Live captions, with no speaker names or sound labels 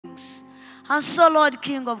And so, Lord,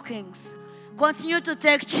 King of Kings, continue to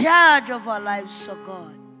take charge of our lives, oh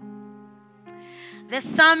God. The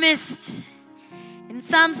psalmist in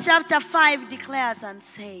Psalms chapter 5 declares and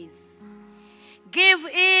says, give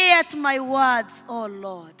ear to my words, O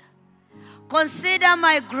Lord. Consider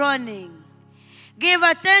my groaning. Give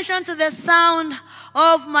attention to the sound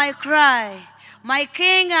of my cry, my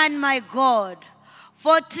King and my God.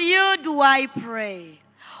 For to you do I pray.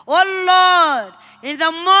 O Lord, in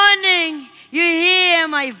the morning you hear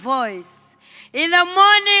my voice. In the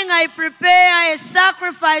morning I prepare a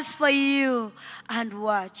sacrifice for you and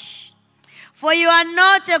watch. For you are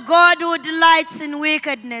not a God who delights in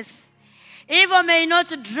wickedness. Evil may not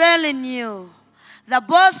dwell in you. The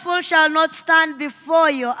boastful shall not stand before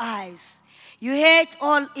your eyes. You hate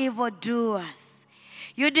all evildoers.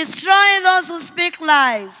 You destroy those who speak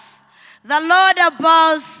lies. The Lord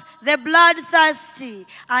abhors the bloodthirsty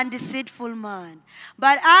and deceitful man.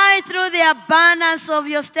 But I, through the abundance of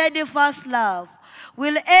your steadfast love,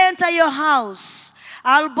 will enter your house.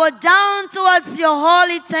 I'll bow down towards your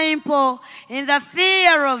holy temple in the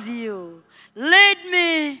fear of you. Lead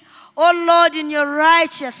me, O Lord, in your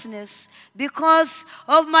righteousness. Because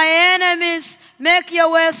of my enemies, make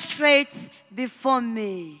your way straight before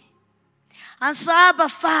me. And so, Abba,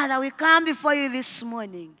 Father, we come before you this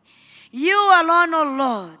morning. You alone, O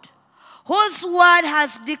Lord, whose word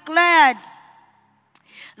has declared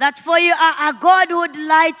that for you are a God who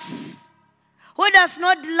delights, who does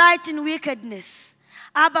not delight in wickedness.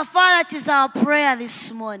 Abba, Father, it is our prayer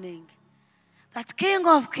this morning that King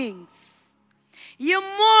of Kings, you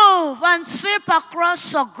move and sweep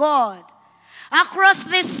across, oh God, across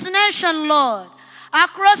this nation, Lord,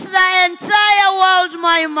 across the entire world,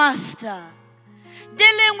 my Master,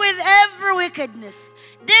 dealing with every wickedness,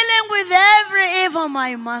 dealing with every evil,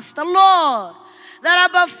 my Master, Lord, that,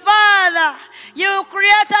 Abba, Father, you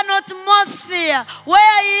create an atmosphere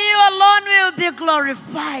where you alone will be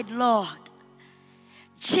glorified, Lord.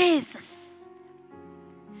 Jesus.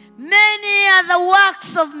 Many are the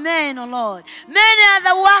works of men, O Lord. Many are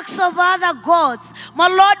the works of other gods. My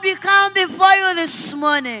Lord, we come before you this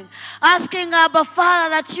morning, asking, Abba,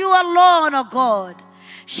 Father, that you alone, O God,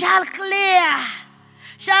 shall clear,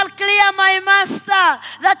 my Master,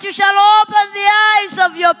 that you shall open the eyes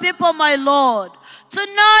of your people, my Lord, to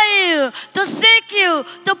know you, to seek you,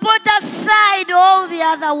 to put aside all the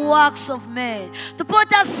other works of men, to put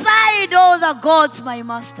aside all the gods, my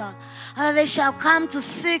Master, and they shall come to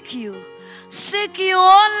seek you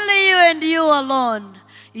only, you and you alone,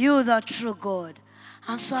 you the true God.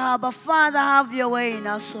 And so, Abba, Father, have your way in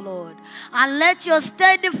us, O Lord, and let your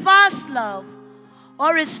steadfast love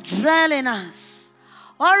always dwell in us,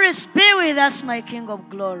 always be with us, my King of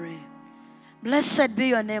glory. Blessed be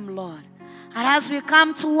your name, Lord. And as we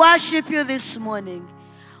come to worship you this morning,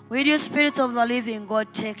 with you, Spirit of the living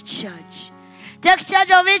God, take charge. Take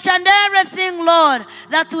charge of each and everything, Lord,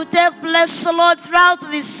 that will take place, O Lord, throughout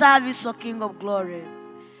this service, O King of glory.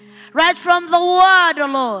 Right from the word, O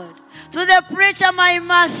Lord, to the preacher, my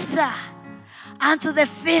Master, and to the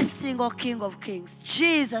feasting, O King of kings.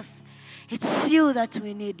 Jesus, it's you that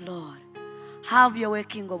we need, Lord. Have your way,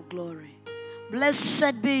 King of glory.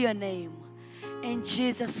 Blessed be your name. In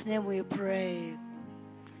Jesus' name we pray.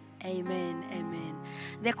 Amen, amen.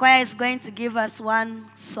 The choir is going to give us one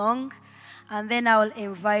song, and then I will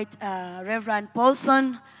invite Reverend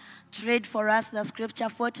Paulson to read for us the scripture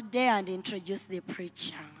for today and introduce the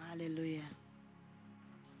preacher. Hallelujah.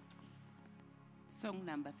 Song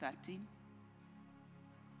number 13.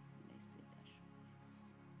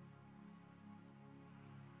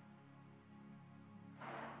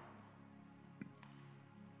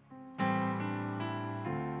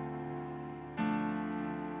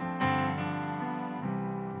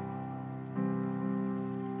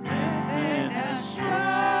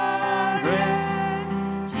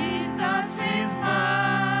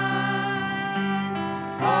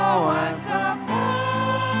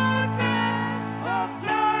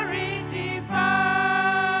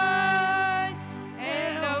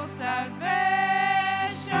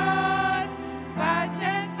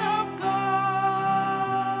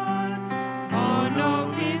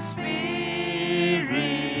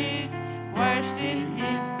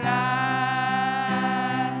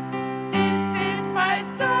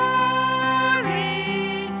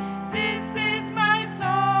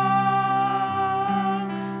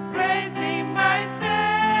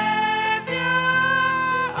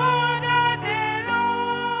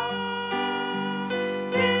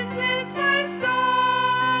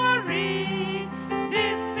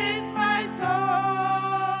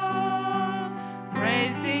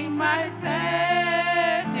 My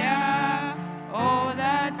Savior, all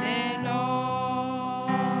the day long.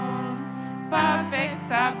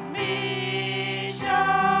 submission,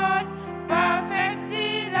 perfect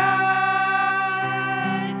delight,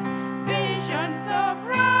 visions of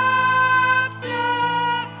rapture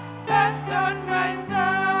burst on my sight,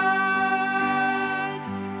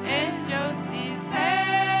 angels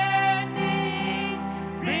descending,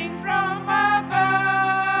 bring from above,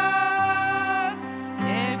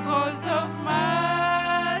 echoes of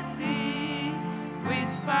mercy,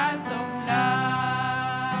 whispers of love.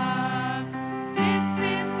 This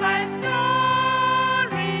is my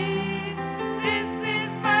story, this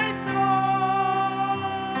is my song,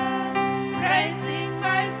 praising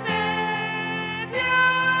my Savior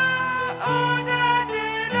all the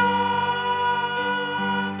day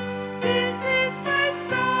long. This is my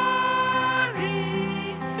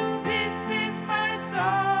story, this is my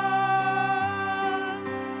song,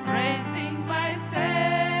 praising my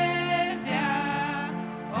Savior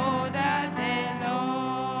all the day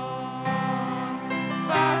long.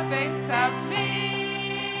 Perfect submission,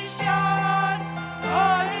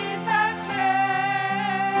 all is at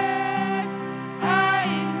rest. I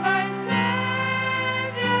in my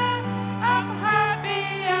Savior, I'm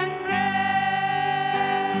happy and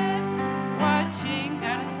blessed, watching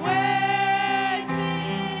and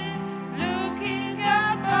waiting, looking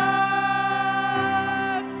above,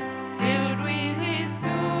 filled with His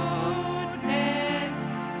goodness,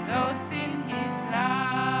 lost in His love.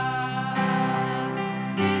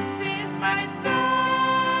 This is my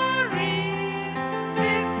story,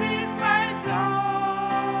 this is my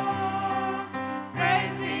song,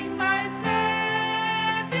 praising my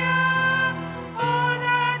Savior all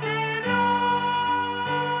the day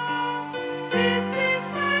long. This is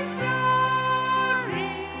my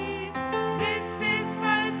story, this is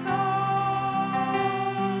my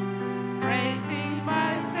song, praising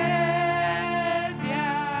my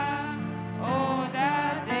Savior all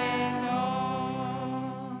the day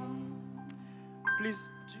long. Please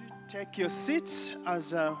do take your seats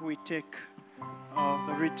as we take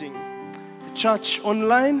the reading. The church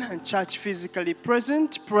online and church physically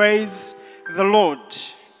present, praise the Lord.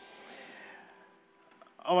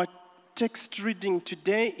 Our text reading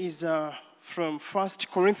today is from 1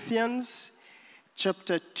 Corinthians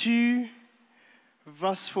chapter 2,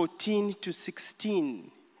 verse 14 to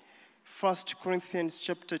 16. 1 Corinthians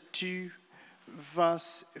chapter 2,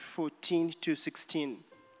 verse 14 to 16.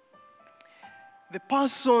 The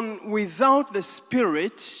person without the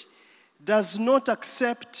Spirit does not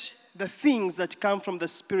accept the things that come from the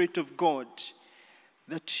Spirit of God,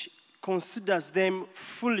 that considers them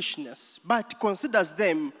foolishness,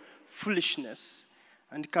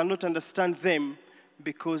 and cannot understand them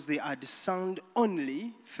because they are discerned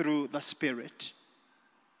only through the Spirit.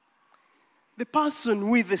 The person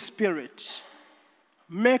with the Spirit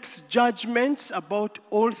makes judgments about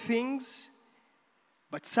all things,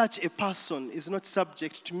 but such a person is not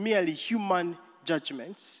subject to merely human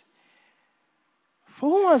judgments. For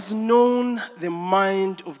who has known the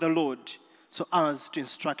mind of the Lord so as to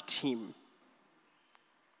instruct him?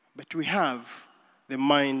 But we have the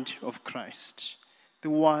mind of Christ, the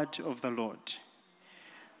word of the Lord.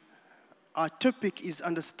 Our topic is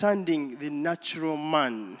understanding the natural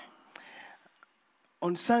man.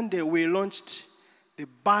 On Sunday, we launched the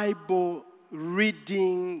Bible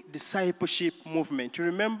reading discipleship movement. You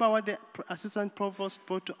remember what the assistant provost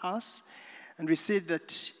brought to us? And we said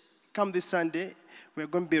that come this Sunday, we're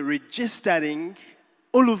going to be registering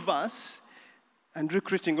all of us and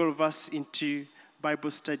recruiting all of us into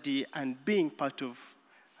Bible study and being part of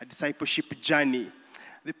a discipleship journey.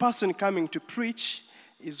 The person coming to preach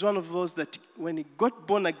is one of those that when he got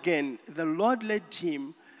born again, the Lord led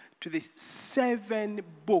him to the 7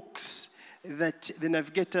 books that the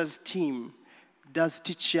Navigators team does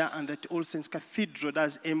teach here and that All Saints Cathedral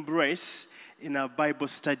does embrace in our Bible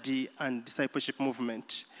study and discipleship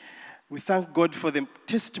movement. We thank God for the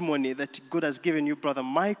testimony that God has given you, Brother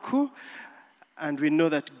Michael, and we know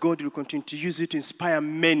that God will continue to use you to inspire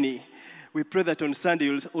many. We pray that on Sunday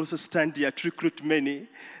you'll also stand here to recruit many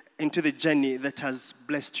into the journey that has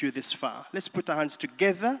blessed you this far. Let's put our hands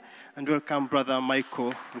together and welcome Brother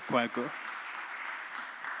Michael Lukwago.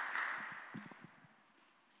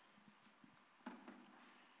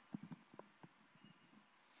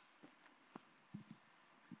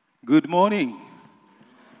 Good morning.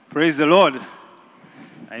 Praise the Lord.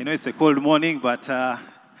 I know it's a cold morning, but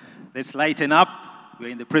let's lighten up. We're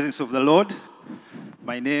in the presence of the Lord.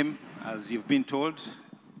 My name, as you've been told,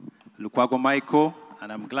 Lukwago Michael,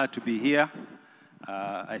 and I'm glad to be here.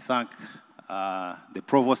 I thank the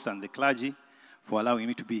provost and the clergy for allowing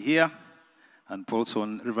me to be here. And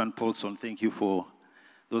Paulson, Reverend Paulson, thank you for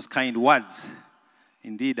those kind words.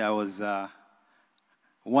 Indeed, I was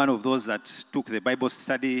one of those that took the Bible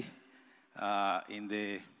study in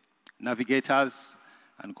the Navigators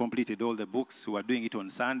and completed all the books, who are doing it on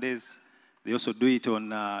Sundays. They also do it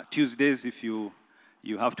on Tuesdays. If you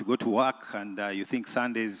have to go to work and you think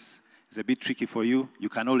Sundays is a bit tricky for you, you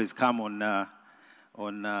can always come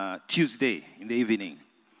on Tuesday in the evening.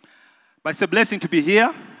 But it's a blessing to be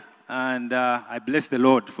here, and I bless the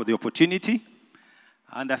Lord for the opportunity,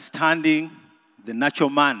 understanding the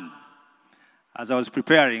natural man. As I was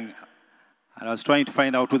preparing, and I was trying to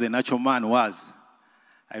find out who the natural man was,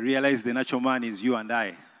 I realized the natural man is you and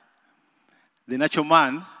I. The natural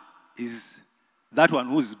man is that one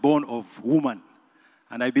who's born of woman.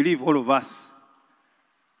 And I believe all of us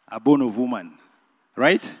are born of woman,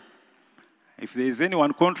 right? If there is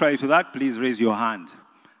anyone contrary to that, please raise your hand.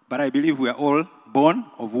 But I believe we are all born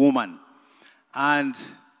of woman. And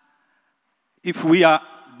if we are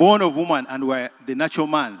born of woman and we're the natural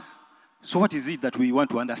man, so what is it that we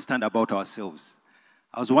want to understand about ourselves?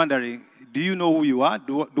 I was wondering, do you know who you are?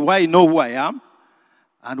 Do I know who I am?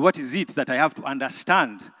 And what is it that I have to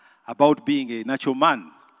understand about being a natural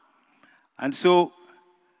man? And so,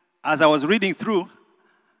 as I was reading through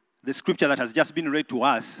the scripture that has just been read to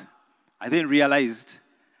us, I then realized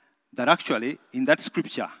that actually, in that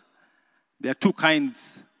scripture, there are two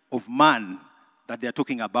kinds of man that they are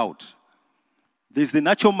talking about. There's the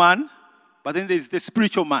natural man, but then there's the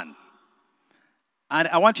spiritual man. And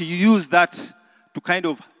I want to use that to kind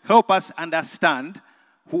of help us understand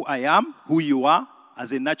who I am, who you are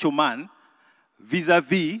as a natural man,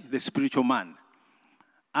 vis-a-vis the spiritual man.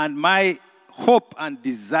 And my hope and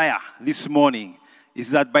desire this morning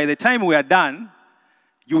is that by the time we are done,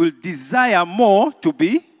 you will desire more to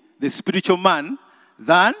be the spiritual man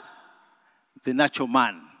than the natural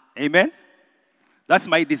man. Amen? That's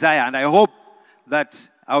my desire, and I hope that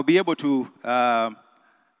I'll be able to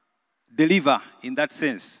deliver in that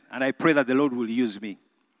sense. And I pray that the Lord will use me.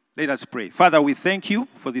 Let us pray. Father, we thank you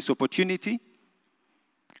for this opportunity.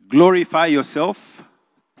 Glorify yourself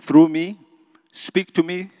through me. Speak to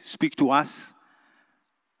me. Speak to us.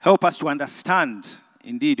 Help us to understand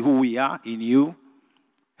indeed who we are in you.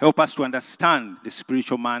 Help us to understand the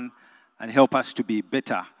spiritual man, and help us to be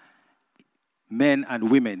better men and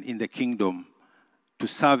women in the kingdom, to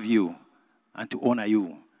serve you and to honor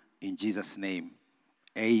you. In Jesus' name.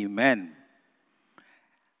 Amen.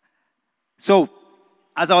 So,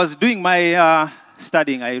 as I was doing my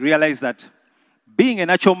studying, I realized that being a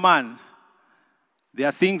natural man, there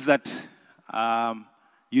are things that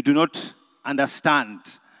you do not understand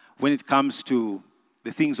when it comes to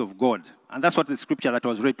the things of God. And that's what the scripture that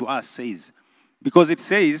was read to us says. Because it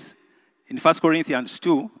says in 1 Corinthians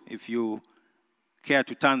 2, if you care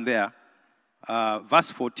to turn there, verse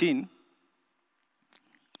 14,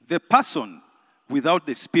 the person without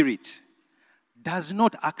the Spirit does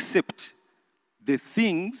not accept the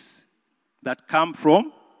things that come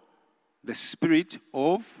from the Spirit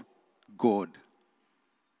of God,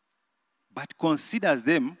 but considers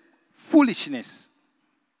them foolishness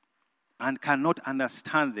and cannot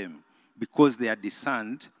understand them because they are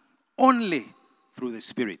discerned only through the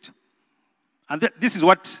Spirit. And this is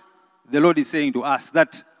what the Lord is saying to us,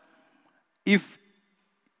 that if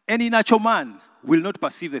any natural man will not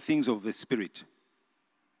perceive the things of the Spirit.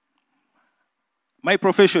 My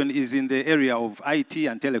profession is in the area of IT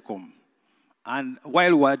and telecom. And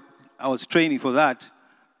while I was training for that,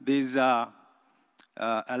 there's a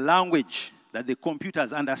language that the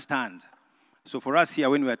computers understand. So for us here,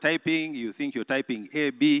 when we're typing, you think you're typing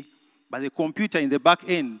A, B, but the computer in the back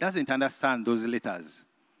end doesn't understand those letters.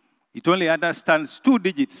 It only understands 2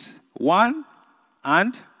 digits, 1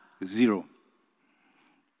 and 0.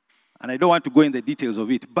 And I don't want to go in the details of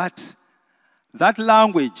it, but that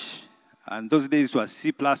language, and those days it was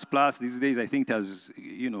C++, these days I think it has,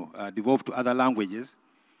 devolved to other languages,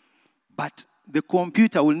 but the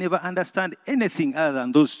computer will never understand anything other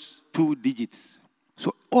than those 2 digits.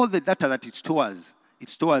 So all the data that it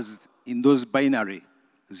stores in those binary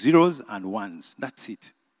zeros and ones. That's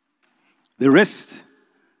it. The rest,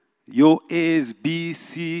 your A's, B,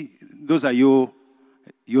 C, those are your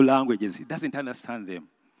languages. It doesn't understand them.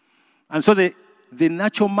 And so the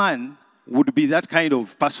natural man would be that kind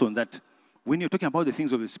of person that when you're talking about the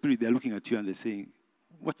things of the Spirit, they're looking at you and they're saying,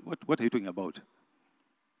 what are you talking about?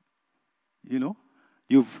 You know?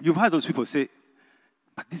 You've heard those people say,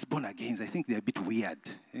 but these born-agains, I think they're a bit weird.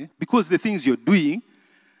 Eh? Because the things you're doing,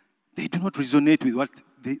 they do not resonate with what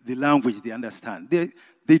the language they understand.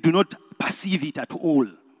 They do not perceive it at all.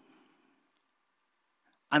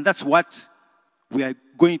 And that's what we are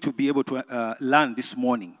going to be able to learn this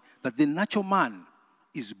morning. That the natural man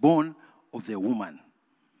is born of the woman.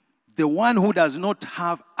 The one who does not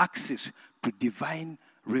have access to divine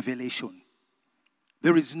revelation.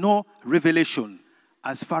 There is no revelation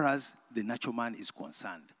as far as the natural man is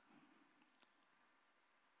concerned.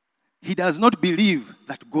 He does not believe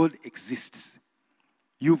that God exists.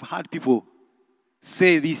 You've heard people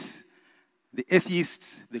say this, the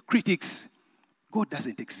atheists, the critics, God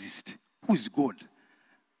doesn't exist. Who is God?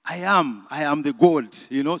 I am the God.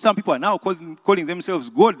 You know, some people are now calling themselves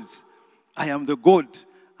gods. I am the God.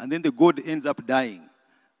 And then the God ends up dying.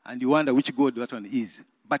 And you wonder which God that one is.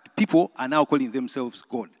 But people are now calling themselves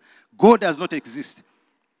God. God does not exist.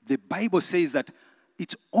 The Bible says that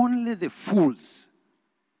it's only the fools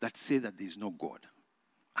that say that there is no God.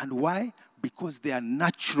 And why? Because they are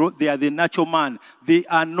natural. They are the natural man. They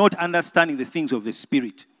are not understanding the things of the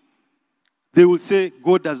Spirit. They will say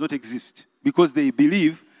God does not exist because they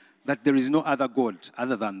believe that there is no other God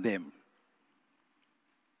other than them.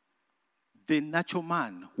 The natural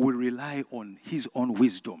man will rely on his own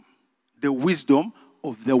wisdom, the wisdom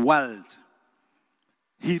of the world.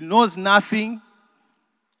 He knows nothing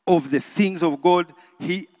of the things of God.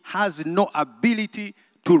 He has no ability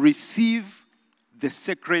to receive the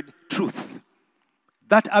sacred truth.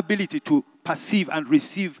 That ability to perceive and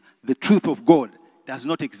receive the truth of God does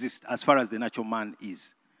not exist as far as the natural man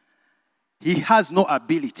is. He has no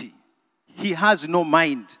ability. He has no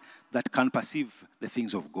mind that can perceive the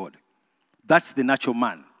things of God. That's the natural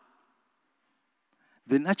man.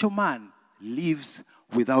 The natural man lives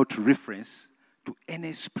without reference to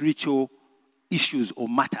any spiritual issues or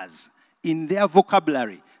matters. In their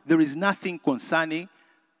vocabulary, there is nothing concerning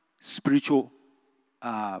spiritual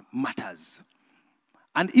matters.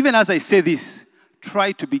 And even as I say this,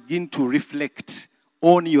 try to begin to reflect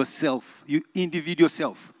on yourself, you individual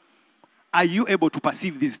self. Are you able to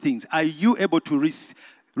perceive these things? Are you able to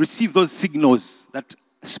receive those signals that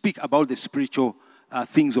speak about the spiritual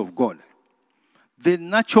things of God? The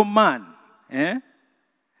natural man,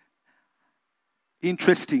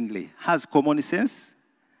 interestingly, has common sense,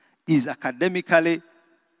 is academically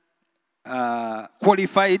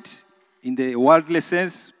qualified in the worldly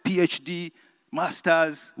sense, PhD,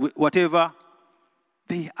 masters, whatever.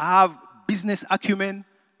 They have business acumen.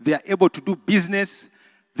 They are able to do business.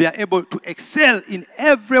 They are able to excel in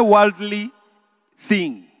every worldly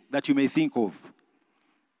thing that you may think of.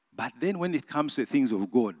 But then when it comes to the things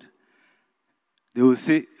of God, they will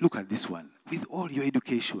say, look at this one, with all your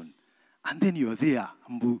education, and then you're there,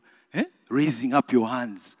 raising up your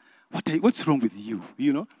hands. What's wrong with you?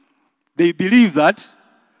 You know, they believe that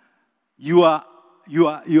you are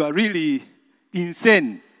really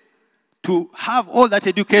insane to have all that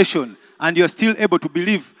education and you're still able to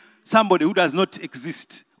believe somebody who does not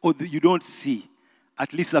exist or you don't see.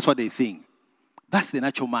 At least that's what they think. That's the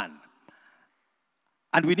natural man.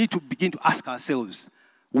 And we need to begin to ask ourselves,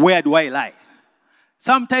 where do I lie?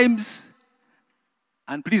 Sometimes,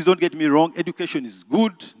 and please don't get me wrong, education is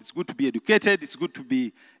good. It's good to be educated. It's good to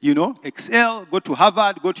be, excel, go to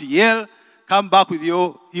Harvard, go to Yale, come back with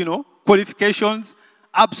your, qualifications.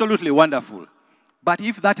 Absolutely wonderful. But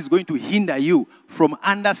if that is going to hinder you from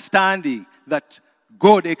understanding that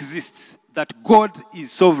God exists, that God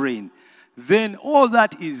is sovereign, then all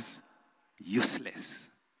that is useless.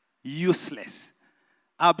 Useless.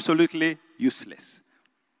 Absolutely useless.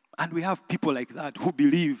 And we have people like that who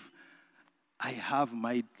believe, I have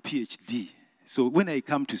my PhD. So when I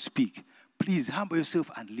come to speak, please humble yourself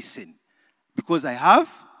and listen. Because I have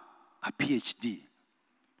a PhD.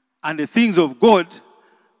 And the things of God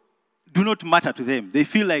do not matter to them. They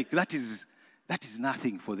feel like that is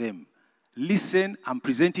nothing for them. Listen, I'm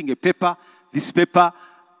presenting a paper. This paper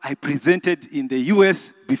I presented in the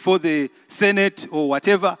US before the Senate or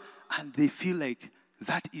whatever, and they feel like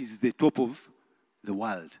that is the top of the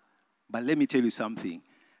world. But let me tell you something.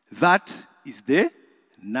 That is the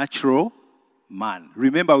natural man.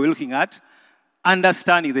 Remember, we're looking at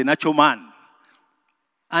understanding the natural man.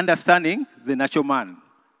 Understanding the natural man.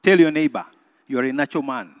 Tell your neighbor, you are a natural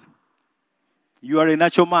man. You are a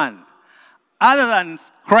natural man. Other than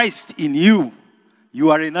Christ in you, you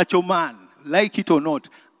are a natural man. Like it or not,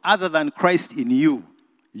 other than Christ in you,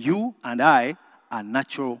 you and I are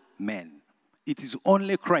natural men. It is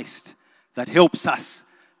only Christ that helps us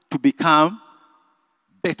to become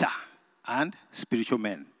better and spiritual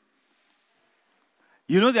men.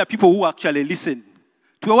 There are people who actually listen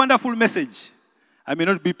to a wonderful message. I may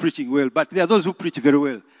not be preaching well, but there are those who preach very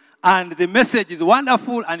well. And the message is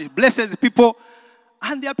wonderful and it blesses people.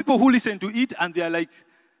 And there are people who listen to it and they are like,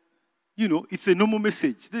 it's a normal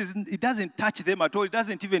message. It doesn't touch them at all. It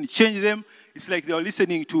doesn't even change them. It's like they are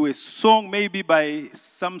listening to a song maybe by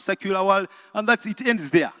some secular world, and it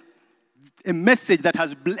ends there. a message that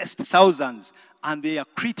has blessed thousands, and they are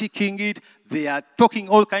critiquing it, they are talking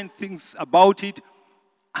all kinds of things about it,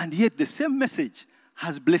 and yet the same message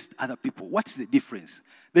has blessed other people. What's the difference?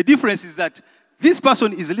 The difference is that this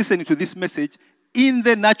person is listening to this message in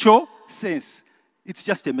the natural sense. It's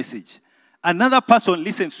just a message. Another person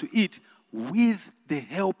listens to it with the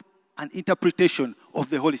help and interpretation of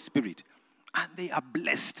the Holy Spirit. And they are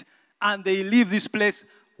blessed. And they leave this place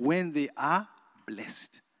when they are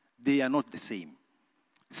blessed. They are not the same.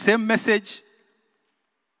 Same message,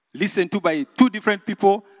 listened to by two different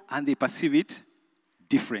people, and they perceive it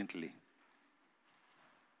differently.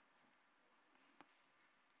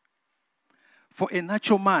 For a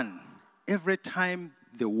natural man, every time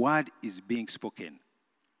the word is being spoken,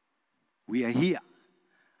 we are here.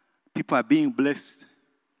 People are being blessed.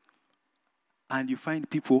 And you find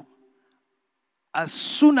people, as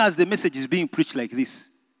soon as the message is being preached like this,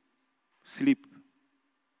 sleep.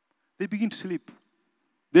 They begin to sleep.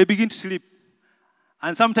 They begin to sleep.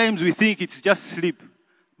 And sometimes we think it's just sleep.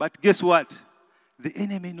 But guess what? The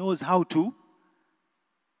enemy knows how to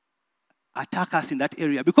attack us in that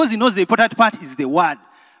area, because he knows the important part is the word.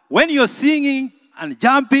 When you're singing and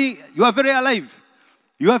jumping, you are very alive.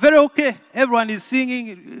 You are very okay. Everyone is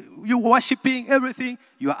singing, you're worshiping, everything.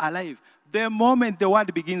 You are alive. The moment the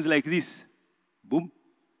word begins like this, boom,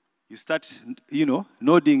 you start,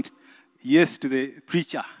 nodding yes to the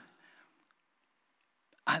preacher.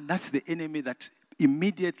 And that's the enemy that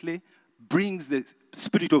immediately brings the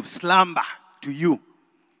spirit of slumber to you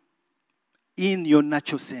in your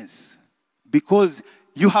natural sense. Because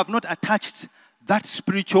you have not attached that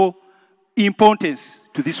spiritual importance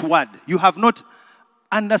to this word. You have not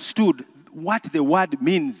understood what the word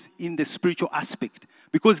means in the spiritual aspect.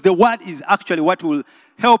 Because the word is actually what will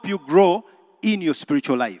help you grow in your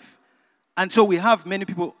spiritual life. And so we have many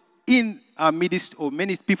people in our midst, or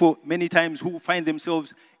many people many times, who find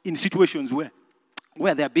themselves in situations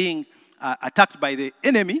where they're being attacked by the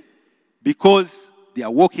enemy because they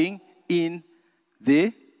are walking in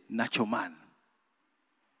the natural man.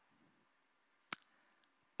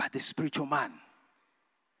 But the spiritual man,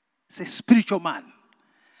 say spiritual man.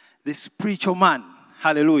 The spiritual man,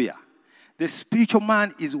 hallelujah. The spiritual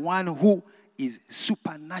man is one who is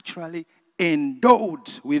supernaturally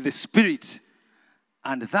endowed with the Spirit,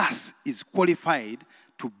 and thus is qualified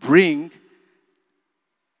to bring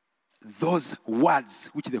those words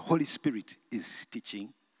which the Holy Spirit is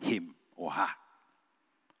teaching him or her.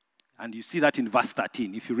 And you see that in verse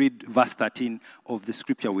 13. If you read verse 13 of the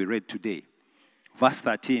scripture we read today. Verse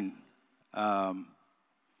 13, if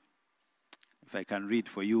I can read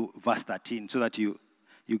for you verse 13, so that you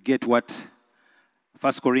get what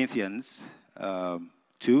 1 Corinthians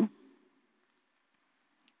 2,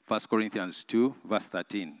 1 Corinthians 2, verse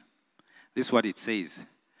 13. This is what it says.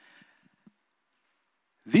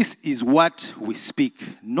 This is what we speak,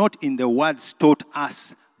 not in the words taught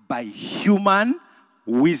us by human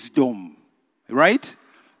wisdom, right?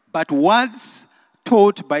 But words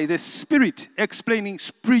taught by the Spirit, explaining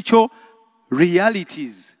spiritual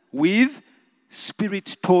realities with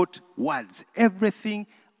Spirit-taught words. Everything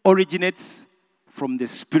originates from the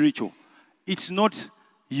spiritual. It's not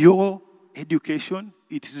your education.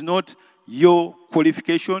 It is not your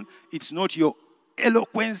qualification. It's not your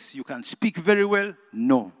eloquence. You can speak very well.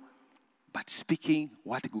 No. But speaking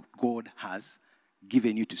what God has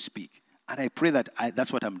given you to speak. And I pray that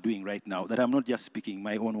that's what I'm doing right now, that I'm not just speaking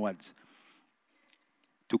my own words.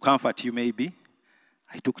 To comfort you, maybe,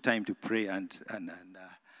 I took time to pray and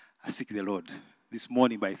I seek the Lord. This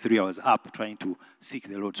morning by 3 hours up trying to seek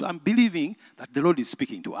the Lord. So I'm believing that the Lord is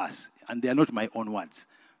speaking to us, and they are not my own words.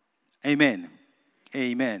 Amen.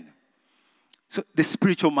 Amen. So the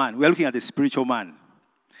spiritual man, we are looking at the spiritual man.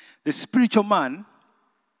 The spiritual man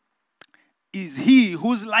is he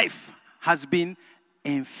whose life has been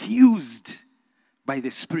infused by the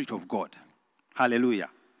Spirit of God. Hallelujah.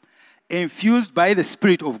 Infused by the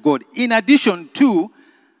Spirit of God. In addition to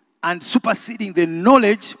and superseding the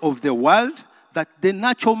knowledge of the world that the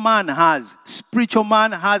natural man has. Spiritual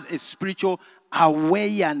man has a spiritual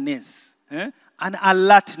awareness, an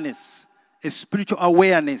alertness, a spiritual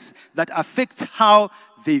awareness that affects how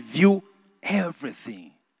they view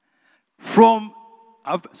everything.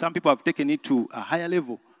 Some people have taken it to a higher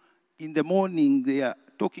level. In the morning, they are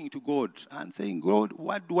talking to God and saying, God,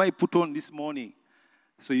 what do I put on this morning?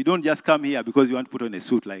 So you don't just come here because you want to put on a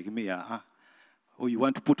suit like me, or you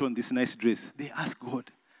want to put on this nice dress. They ask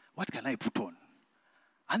God, what can I put on?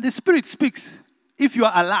 And the Spirit speaks. If you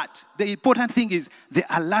are alert, the important thing is the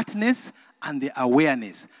alertness and the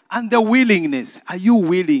awareness and the willingness. Are you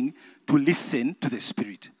willing to listen to the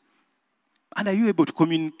Spirit? And are you able to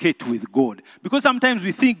communicate with God? Because sometimes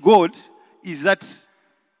we think God is that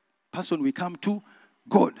person we come to.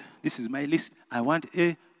 God, this is my list. I want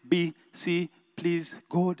A, B, C. Please,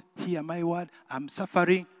 God, hear my word. I'm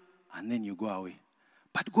suffering. And then you go away.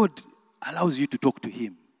 But God allows you to talk to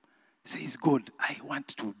him. Says, God, I want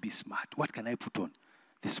to be smart. What can I put on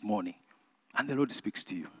this morning? And the Lord speaks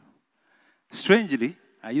to you. Strangely,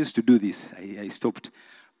 I used to do this. I stopped.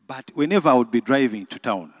 But whenever I would be driving to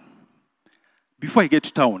town, before I get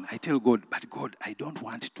to town, I tell God, but God, I don't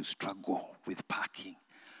want to struggle with parking.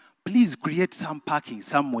 Please create some parking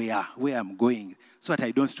somewhere where I'm going so that I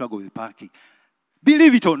don't struggle with parking.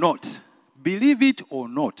 Believe it or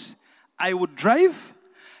not, I would drive.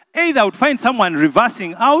 Either I would find someone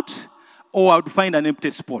reversing out or I would find an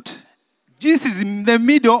empty spot. This is in the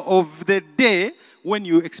middle of the day when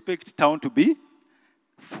you expect town to be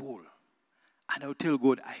full. And I would tell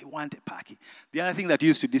God, I want a parking. The other thing that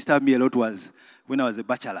used to disturb me a lot was when I was a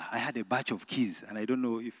bachelor, I had a batch of keys. And I don't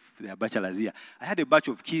know if there are bachelors here. I had a batch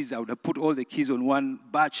of keys. I would have put all the keys on one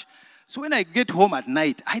batch. So when I get home at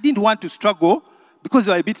night, I didn't want to struggle because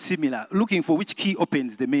they were a bit similar, looking for which key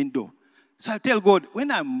opens the main door. So I tell God, when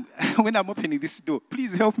I'm opening this door,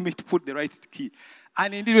 please help me to put the right key.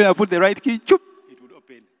 And indeed, when I put the right key, choop, it would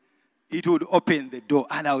open. It would open the door.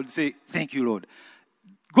 And I would say, thank you, Lord.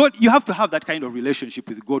 God, you have to have that kind of relationship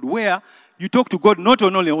with God where you talk to God not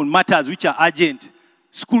only on matters which are urgent,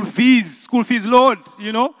 school fees, Lord,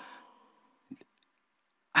 you know.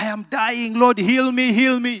 I am dying, Lord, heal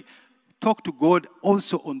me. Talk to God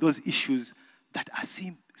also on those issues that are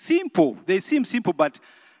simple. They seem simple, but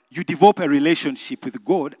you develop a relationship with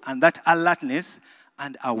God and that alertness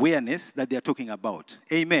and awareness that they are talking about.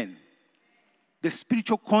 Amen. The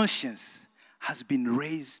spiritual conscience has been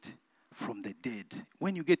raised from the dead.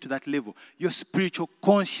 When you get to that level, your spiritual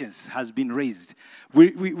conscience has been raised.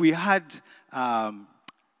 We had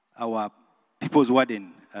our people's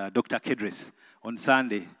warden, Dr. Kedres, on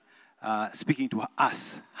Sunday, speaking to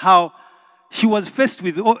us, how she was faced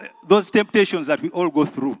with all those temptations that we all go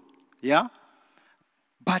through, yeah?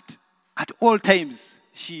 But at all times,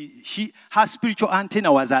 her spiritual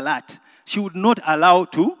antenna was alert. She would not allow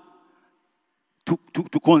to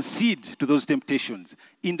concede to those temptations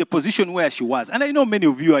in the position where she was. And I know many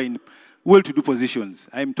of you are in well-to-do positions.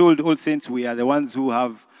 I'm told all saints we are the ones who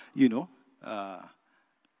have,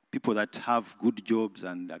 people that have good jobs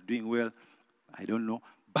and are doing well. I don't know.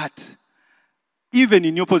 But even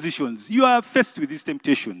in your positions, you are faced with these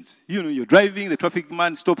temptations. You know, you're driving, the traffic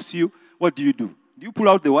man stops you. What do? Do you pull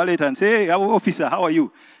out the wallet and say, hey, officer, how are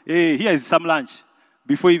you? Hey, here is some lunch,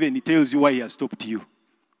 before even he tells you why he has stopped you?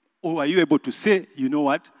 Or are you able to say, you know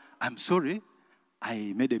what, I'm sorry,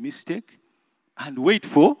 I made a mistake, and wait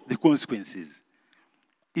for the consequences?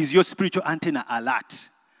 Is your spiritual antenna alert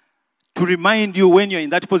to remind you when you're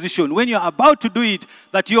in that position, when you're about to do it,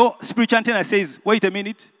 that your spiritual antenna says, wait a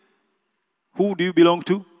minute, who do you belong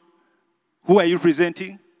to? Who are you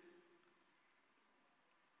presenting?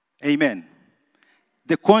 Amen.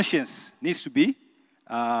 The conscience needs to be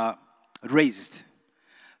raised.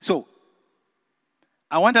 So,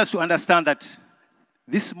 I want us to understand that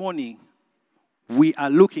this morning, we are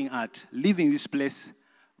looking at leaving this place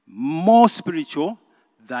more spiritual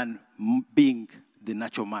than being the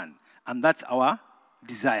natural man. And that's our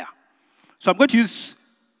desire. So I'm going to use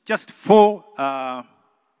just 4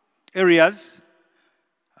 areas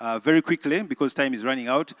very quickly because time is running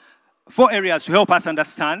out. 4 areas to help us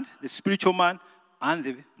understand the spiritual man and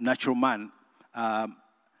the natural man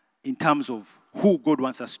in terms of who God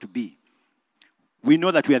wants us to be. We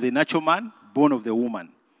know that we are the natural man, born of the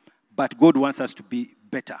woman. But God wants us to be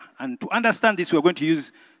better. And to understand this, we're going to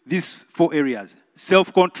use these 4 areas.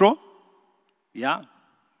 Self-control. Yeah.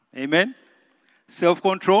 Amen.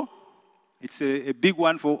 Self-control. It's a big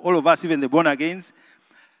one for all of us, even the born-agains.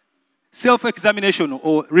 Self-examination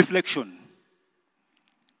or reflection.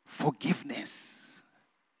 Forgiveness.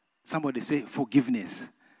 Somebody say forgiveness.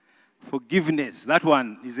 Forgiveness. That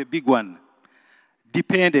one is a big one.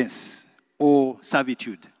 Dependence or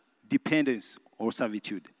servitude. Dependence or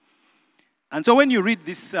servitude. And so when you read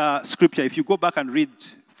this scripture, if you go back and read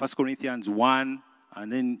 1 Corinthians 1,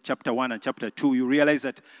 and then chapter 1 and chapter 2, you realize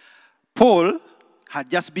that Paul had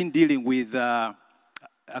just been dealing with a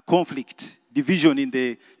conflict, division in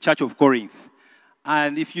the church of Corinth.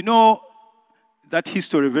 And if you know that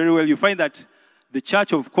history very well, you find that the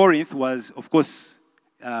church of Corinth was, of course,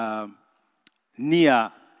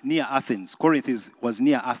 near Athens. Corinth was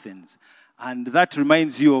near Athens. And that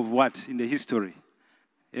reminds you of what in the history?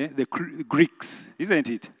 The Greeks, isn't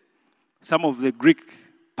it? Some of the Greek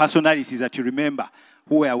personalities that you remember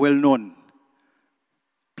who were well known.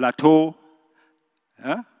 Plato,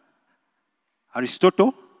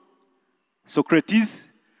 Aristotle, Socrates,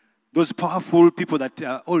 those powerful people that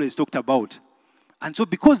are always talked about. And so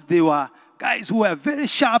because they were guys who were very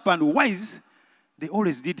sharp and wise, they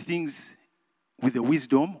always did things with the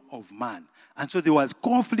wisdom of man. And so there was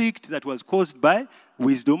conflict that was caused by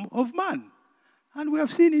wisdom of man. And we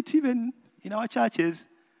have seen it even in our churches,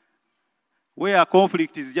 where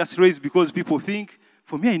conflict is just raised because people think,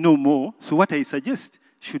 for me I know more, so what I suggest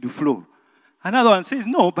should flow. Another one says,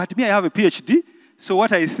 no, but me I have a PhD, so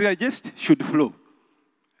what I suggest should flow.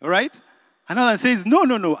 All right? Another one says,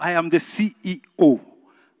 no, I am the CEO.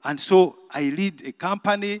 And so I lead a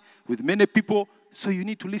company with many people, so you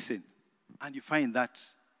need to listen. And you find that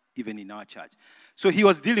even in our church. So he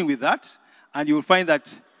was dealing with that, and you will find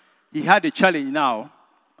that he had a challenge now,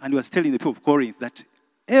 and he was telling the people of Corinth that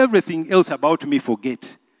everything else about me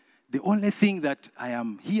forget. The only thing that I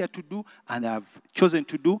am here to do and I have chosen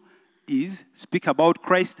to do is speak about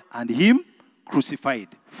Christ and him crucified.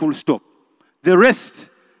 Full stop. The rest,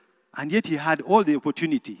 and yet he had all the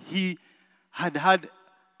opportunity. He had had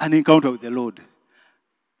an encounter with the Lord.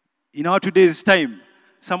 In our today's time,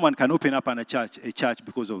 someone can open up a church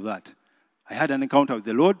because of that. I had an encounter with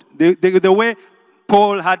the Lord. The way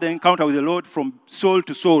Paul had an encounter with the Lord from Saul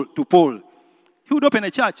to Paul, he would open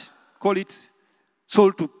a church, call it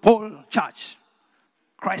Saul to Paul Church,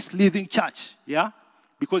 Christ Living Church, yeah?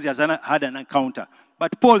 Because he has had an encounter.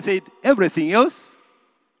 But Paul said, everything else,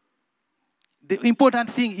 the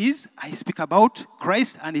important thing is I speak about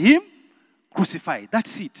Christ and him crucified.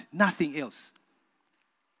 That's it, nothing else.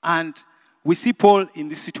 And we see Paul in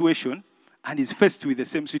this situation, and he's faced with the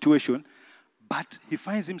same situation, but he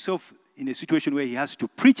finds himself in a situation where he has to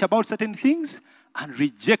preach about certain things and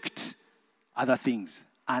reject other things.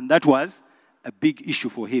 And that was a big issue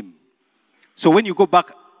for him. So when you go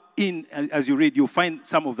back in, as you read, you'll find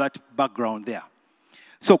some of that background there.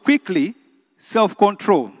 So quickly,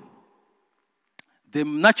 self-control. The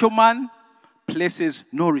natural man places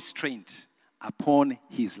no restraint upon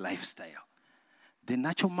his lifestyle. The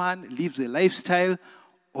natural man lives a lifestyle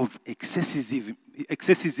of excessivism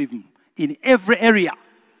in every area.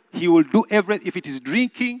 He will do if it is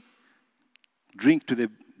drinking, drink to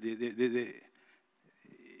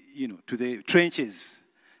the trenches.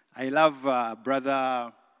 I love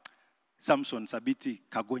Brother Samson Sabiti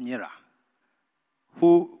Kagonyera,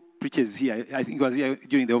 who preaches here. I think he was here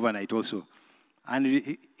during the overnight also.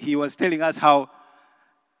 And he was telling us how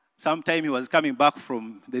sometime he was coming back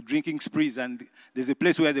from the drinking sprees, and there's a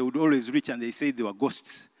place where they would always reach, and they said there were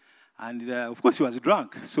ghosts. And of course he was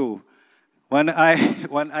drunk. So one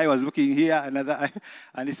eye was looking here, another eye,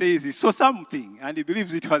 and he says he saw something, and he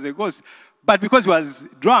believes it was a ghost. But because he was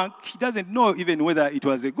drunk, he doesn't know even whether it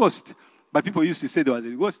was a ghost. But people used to say there was a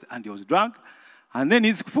ghost, and he was drunk. And then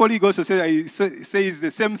his folly goes to say, says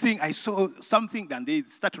the same thing, I saw something, and they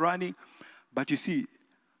start running. But you see,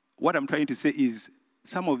 what I'm trying to say is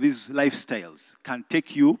some of these lifestyles can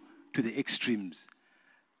take you to the extremes.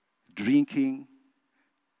 Drinking,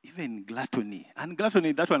 even gluttony. And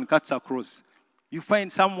gluttony, that one cuts across. You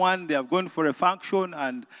find someone, they have gone for a function,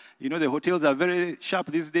 and, the hotels are very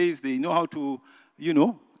sharp these days. They know how to,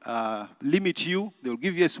 limit you. They'll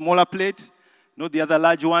give you a smaller plate, not the other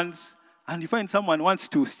large ones. And you find someone wants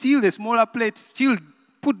to steal the smaller plate, still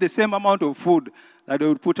put the same amount of food that they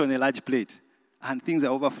would put on a large plate. And things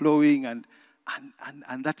are overflowing, and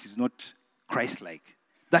that is not Christ-like.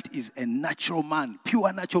 That is a natural man,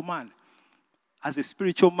 pure natural man. As a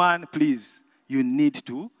spiritual man, please, you need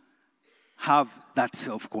to have that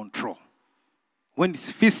self-control. When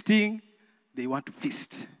it's feasting, they want to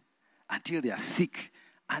feast until they are sick,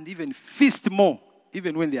 and even feast more,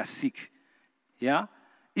 even when they are sick. Yeah?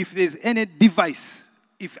 If there's any device,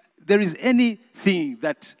 if there is anything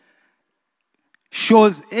that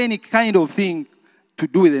shows any kind of thing to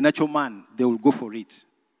do with a natural man, they will go for it.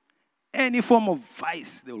 Any form of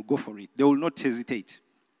vice, they will go for it. They will not hesitate.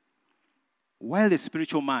 While the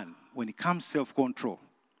spiritual man, when it comes to self-control,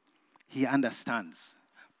 he understands.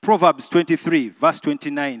 Proverbs 23, verse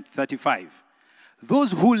 29, 35.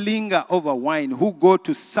 Those who linger over wine, who go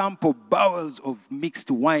to sample barrels of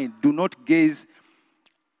mixed wine, do not gaze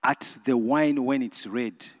at the wine when it's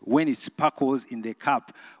red, when it sparkles in the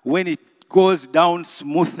cup, when it goes down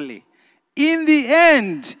smoothly. In the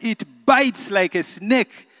end, it bites like a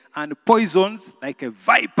snake and poisons like a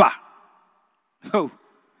viper. Oh.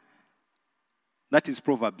 That is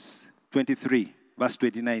Proverbs 23, verse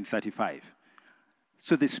 29, 35.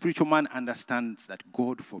 So the spiritual man understands that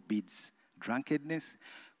God forbids drunkenness.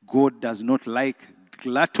 God does not like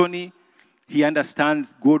gluttony. He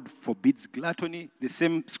understands God forbids gluttony. The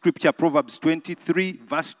same scripture, Proverbs 23,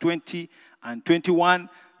 verse 20, And 21,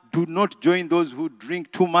 do not join those who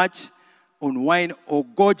drink too much on wine or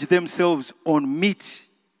gorge themselves on meat.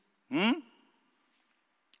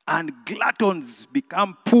 And gluttons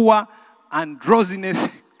become poor, and drowsiness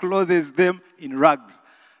clothes them in rags.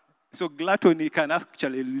 So gluttony can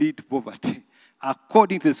actually lead to poverty,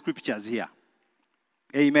 according to the scriptures here.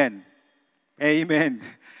 Amen. Amen.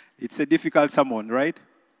 It's a difficult sermon, right?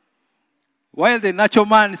 While the natural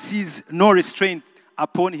man sees no restraint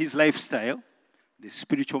upon his lifestyle, the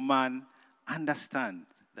spiritual man understands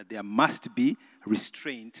that there must be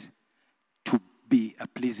restraint to be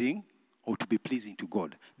pleasing or to be pleasing to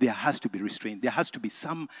God. There has to be restraint. There has to be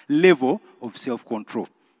some level of self-control.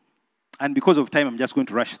 And because of time, I'm just going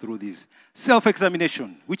to rush through these.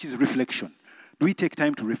 Self-examination, which is reflection. Do we take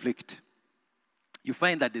time to reflect? You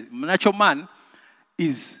find that the natural man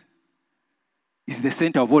is the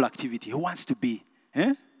center of all activity. He wants to be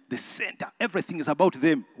the center. Everything is about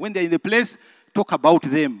them. When they're in the place, talk about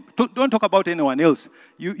them. Don't talk about anyone else.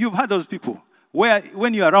 You've had those people where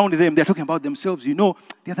when you're around them, they're talking about themselves. You know,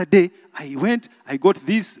 the other day, I got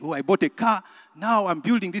this, or I bought a car. Now I'm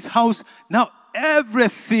building this house. Now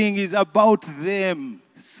everything is about them.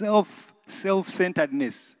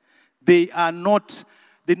 Self-centeredness. They do not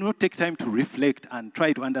take time to reflect and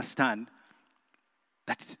try to understand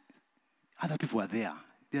that other people are there.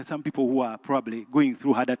 There are some people who are probably going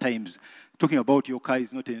through harder times. Talking about your car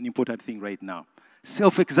is not an important thing right now.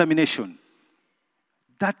 Self-examination.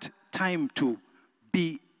 That time to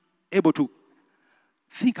be able to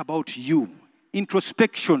think about you.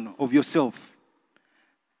 Introspection of yourself.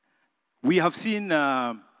 We have seen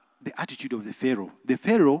the attitude of the Pharaoh. The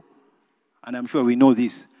Pharaoh, and I'm sure we know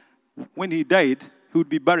this, when he died, he would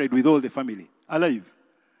be buried with all the family, alive.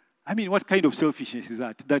 I mean, what kind of selfishness is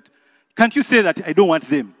that? Can't you say that I don't want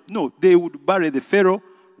them? No, they would bury the Pharaoh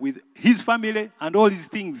with his family and all his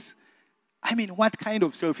things. I mean, what kind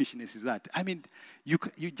of selfishness is that? I mean, you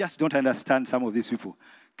just don't understand some of these people.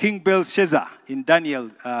 King Belshazzar in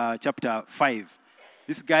Daniel chapter 5.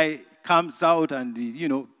 This guy comes out and,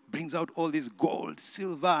 brings out all this gold,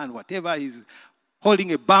 silver, and whatever. He's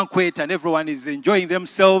holding a banquet and everyone is enjoying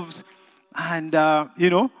themselves. And,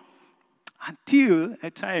 until a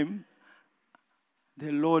time,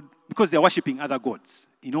 the Lord, because they're worshiping other gods.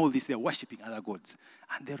 In all this, they're worshiping other gods.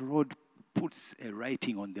 And the Lord puts a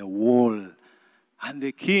writing on the wall. And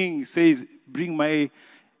the king says, bring my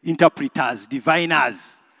interpreters,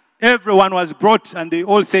 diviners. Everyone was brought and they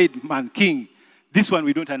all said, man, king, this one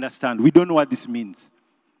we don't understand. We don't know what this means.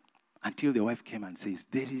 Until the wife came and says,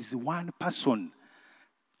 there is one person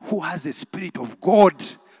who has the Spirit of God.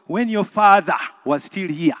 When your father was still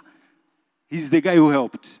here, he's the guy who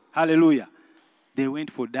helped. Hallelujah. They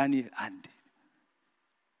went for Daniel and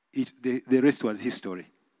the rest was history.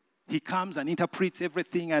 He comes and interprets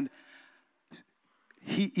everything and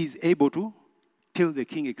he is able to tell the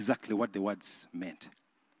king exactly what the words meant.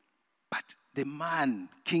 But the man,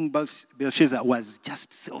 King Belshazzar, was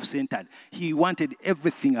just self-centered. He wanted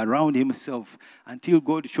everything around himself until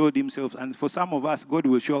God showed himself. And for some of us, God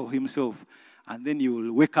will show himself. And then you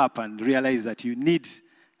will wake up and realize that you need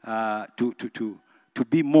to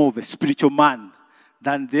be more of a spiritual man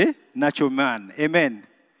than the natural man. Amen.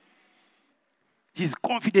 He's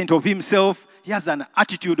confident of himself. He has an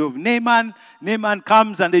attitude of Naaman. Naaman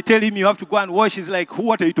comes and they tell him, you have to go and wash. He's like,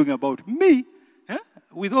 what are you talking about? Me?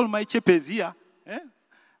 With all my chepes here?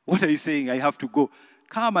 What are you saying? I have to go.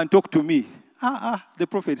 Come and talk to me. The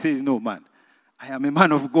prophet says, no, man. I am a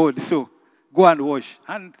man of God, so go and wash.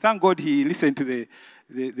 And thank God he listened to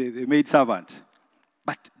the maidservant.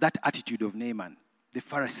 But that attitude of Naaman, the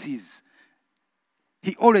Pharisees,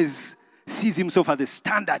 he always sees himself as the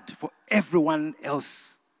standard for everyone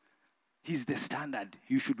else. He's the standard.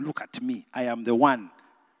 You should look at me. I am the one.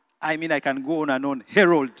 I mean, I can go on and on.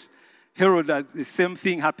 Herod, the same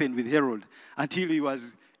thing happened with Herod until he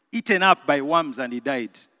was eaten up by worms and he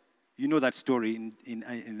died. You know that story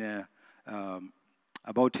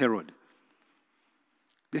about Herod.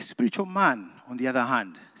 The spiritual man, on the other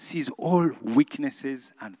hand, sees all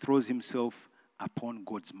weaknesses and throws himself upon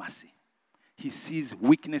God's mercy. He sees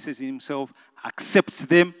weaknesses in himself, accepts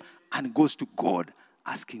them, and goes to God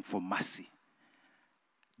asking for mercy.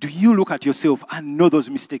 Do you look at yourself and know those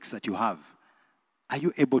mistakes that you have? Are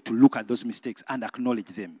you able to look at those mistakes and acknowledge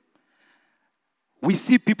them? We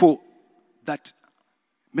see people that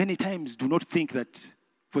many times do not think that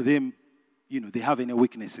for them, they have any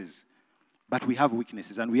weaknesses. But we have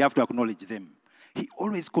weaknesses and we have to acknowledge them. He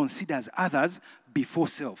always considers others before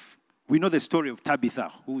self. We know the story of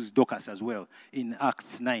Tabitha, who's Dorcas as well, in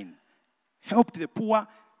Acts 9. Helped the poor,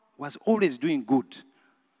 was always doing good.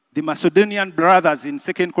 The Macedonian brothers in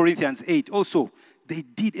 2 Corinthians 8 also, they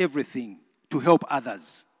did everything to help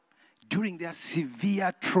others. During their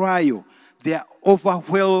severe trial, their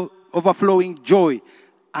overflowing joy,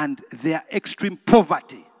 and their extreme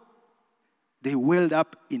poverty, they welled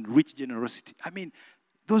up in rich generosity. I mean,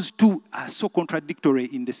 those two are so contradictory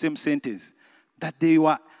in the same sentence, that they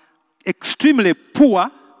were extremely poor,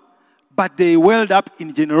 but they welled up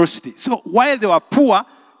in generosity. So while they were poor,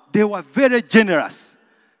 they were very generous.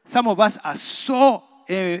 Some of us are so,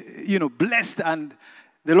 blessed, and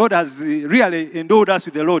the Lord has really endowed us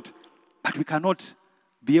with a lot, but we cannot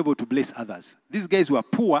be able to bless others. These guys were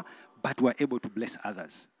poor, but were able to bless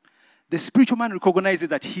others. The spiritual man recognizes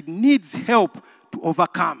that he needs help to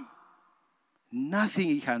overcome. Nothing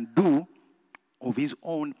he can do of his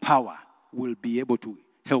own power will be able to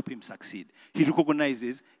help him succeed. He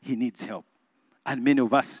recognizes he needs help, and many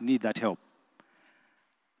of us need that help.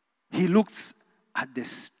 He looks at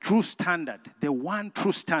the true standard, the one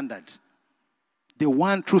true standard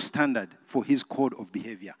for his code of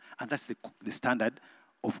behavior, and that's the standard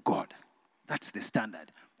of God. That's the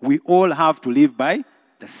standard. We all have to live by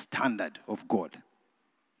the standard of God.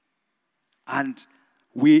 And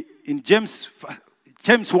we, in James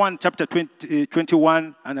 1, chapter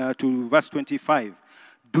 21 and to verse 25,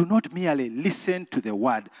 do not merely listen to the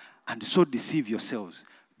word and so deceive yourselves.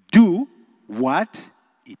 Do what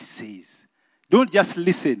it says. Don't just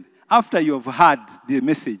listen after you have heard the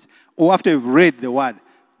message or after you've read the word.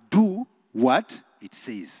 Do what it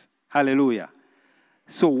says. Hallelujah.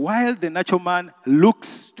 So while the natural man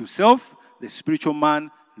looks to self, the spiritual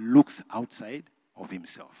man looks outside of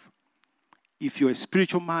himself. If you're a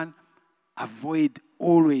spiritual man, avoid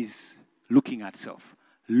always looking at self.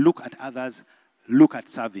 Look at others, look at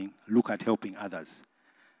serving, look at helping others.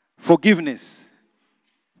 Forgiveness.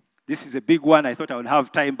 This is a big one. I thought I would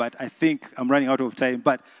have time, but I think I'm running out of time.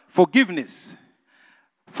 But forgiveness.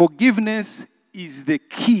 Forgiveness is the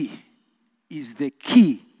key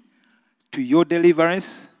to your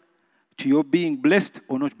deliverance, to your being blessed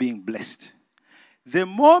or not being blessed. The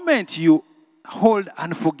moment you hold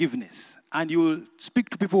unforgiveness, and you will speak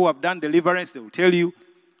to people who have done deliverance, they will tell you,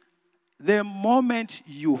 the moment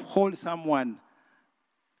you hold someone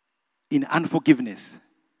in unforgiveness,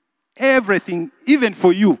 everything, even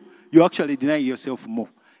for you, you're actually denying yourself more.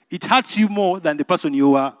 It hurts you more than the person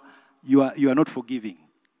you are not forgiving.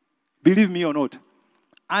 Believe me or not,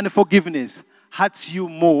 unforgiveness hurts you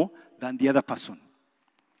more than the other person.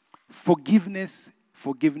 Forgiveness,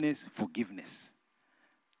 forgiveness, forgiveness.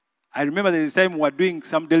 I remember there was a time we were doing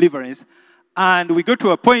some deliverance, and we got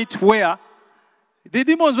to a point where the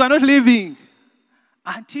demons were not leaving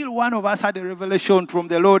until one of us had a revelation from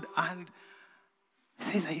the Lord, and he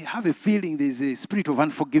says, I have a feeling there's a spirit of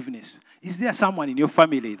unforgiveness. Is there someone in your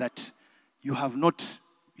family that you have not,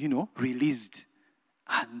 released?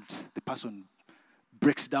 And the person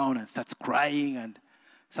breaks down and starts crying, and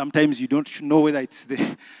sometimes you don't know whether it's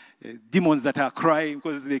the demons that are crying,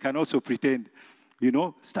 because they can also pretend,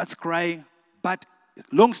 starts crying. But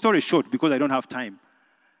long story short, because I don't have time,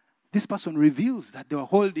 this person reveals that they were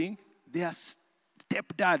holding their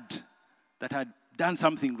stepdad that had done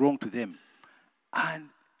something wrong to them. And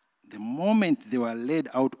the moment they were led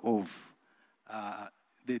out of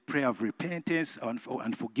the prayer of repentance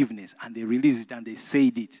and forgiveness, and they released it and they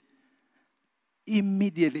said it,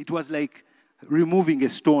 immediately it was like removing a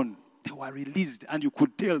stone. They were released, and you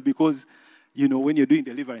could tell because, when you're doing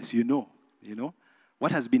deliverance,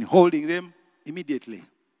 what has been holding them immediately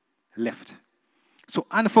left. So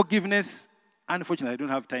unforgiveness, unfortunately, I don't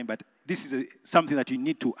have time, but this is something that you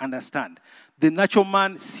need to understand. The natural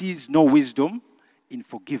man sees no wisdom in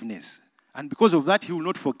forgiveness. And because of that, he will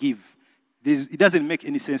not forgive. It doesn't make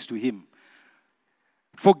any sense to him.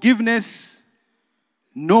 Forgiveness,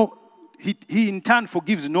 he in turn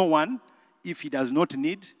forgives no one if he does not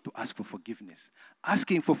need to ask for forgiveness.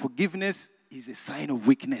 Asking for forgiveness is a sign of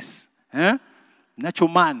weakness. Natural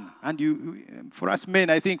man. And for us men,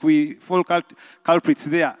 I think we fall culprits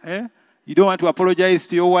there. You don't want to apologize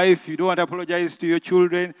to your wife. You don't want to apologize to your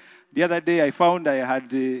children. The other day I found I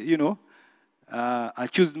had, I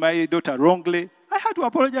chose my daughter wrongly. I had to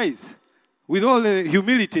apologize. With all the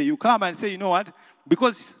humility, you come and say, you know what?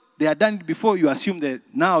 Because they had done it before, you assume that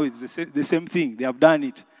now it's the same thing. They have done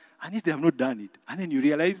it. And yet they have not done it. And then you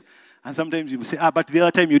realize, and sometimes you say, but the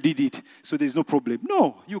other time you did it, so there's no problem.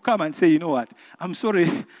 No, you come and say, you know what? I'm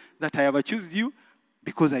sorry that I have accused you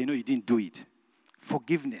because I know you didn't do it.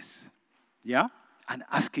 Forgiveness. Yeah? And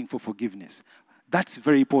asking for forgiveness. That's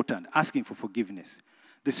very important, asking for forgiveness.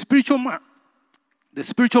 The spiritual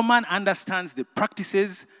man understands the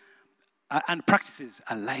practices and practices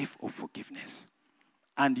a life of forgiveness.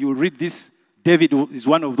 And you'll read this. David is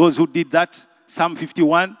one of those who did that. Psalm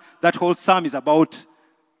 51. That whole psalm is about,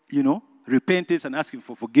 repentance and asking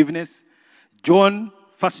for forgiveness. 1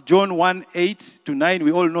 John 1, 8-9,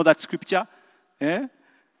 we all know that scripture.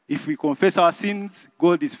 If we confess our sins,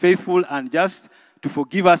 God is faithful and just to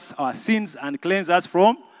forgive us our sins and cleanse us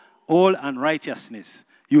from all unrighteousness.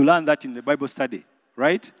 You learn that in the Bible study,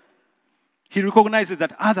 right? He recognizes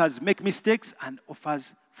that others make mistakes and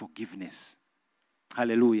offers forgiveness.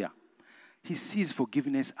 Hallelujah. He sees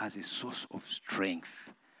forgiveness as a source of strength.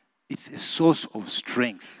 It's a source of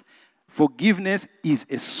strength. Forgiveness is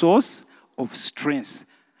a source of strength.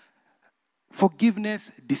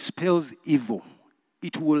 Forgiveness dispels evil.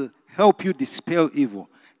 It will help you dispel evil.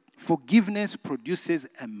 Forgiveness produces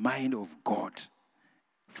a mind of God.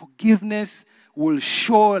 Forgiveness will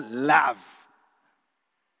show love.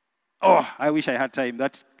 Oh, I wish I had time.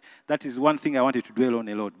 That is one thing I wanted to dwell on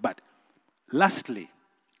a lot. But lastly,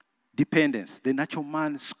 dependence. The natural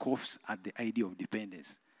man scoffs at the idea of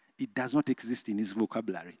dependence. It does not exist in his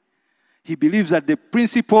vocabulary. He believes that the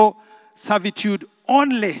principle servitude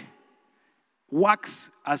only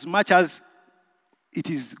works as much as it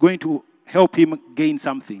is going to help him gain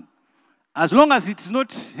something. As long as it's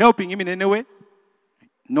not helping him in any way,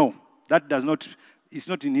 no, that does not, it's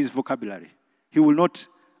not in his vocabulary. He will not,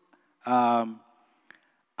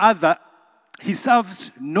 he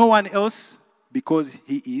serves no one else because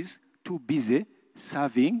he is too busy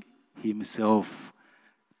serving himself.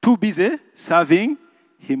 Too busy serving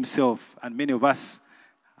himself. And many of us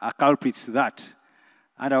are culprits to that.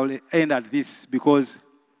 And I will end at this because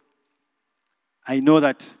I know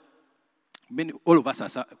that all of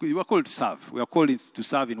us we are called to serve. We are called to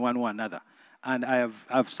serve in one or another. And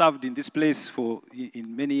I've served in this place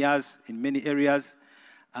in many years, in many areas.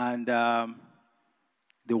 And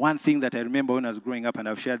the one thing that I remember when I was growing up, and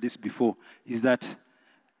I've shared this before, is that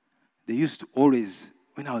they used to always,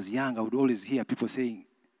 when I was young, I would always hear people saying,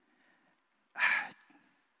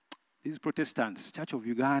 these Protestants, Church of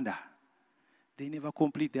Uganda, they never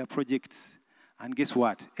complete their projects. And guess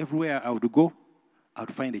what? Everywhere I would go, I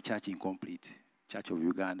would find a church incomplete. Church of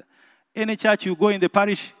Uganda. Any church you go in the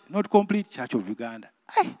parish, not complete, Church of Uganda.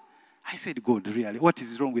 I said, God, really, what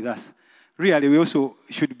is wrong with us? Really, we also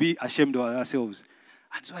should be ashamed of ourselves.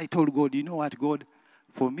 And so I told God, you know what, God?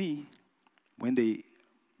 For me, when they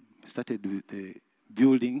started the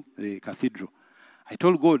building, the cathedral, I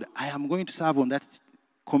told God, I am going to serve on that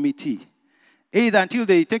committee, either until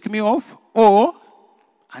they take me off or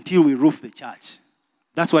until we roof the church.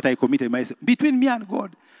 That's what I committed myself, between me and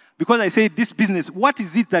God. Because I said, this business, what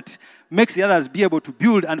is it that makes the others be able to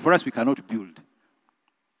build and for us we cannot build?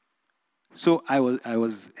 So I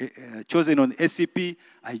was chosen on SCP.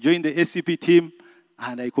 I joined the SCP team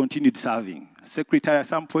and I continued serving. Secretary at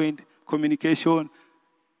some point, communication.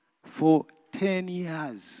 For 10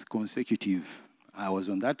 years consecutive, I was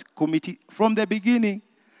on that committee from the beginning.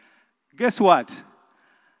 Guess what?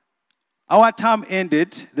 Our term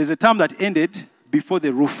ended. There's a term that ended before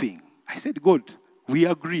the roofing. I said, God, we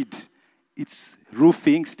agreed. It's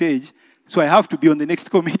roofing stage, so I have to be on the next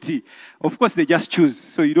committee. Of course, they just choose,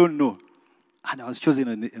 so you don't know. And I was chosen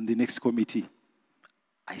on the next committee.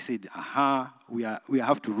 I said, we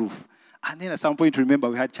have to roof. And then at some point, remember,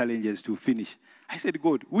 we had challenges to finish. I said,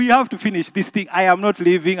 God, we have to finish this thing. I am not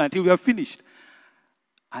leaving until we have finished.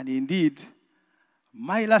 And indeed,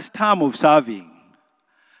 my last term of serving,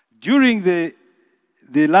 during the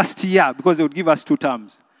last year, because they would give us 2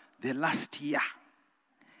 terms, the last year,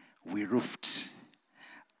 we roofed.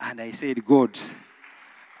 And I said, God,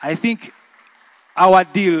 I think our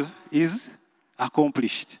deal is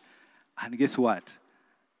accomplished. And guess what?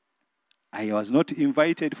 I was not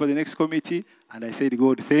invited for the next committee, and I said,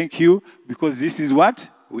 God, thank you, because this is what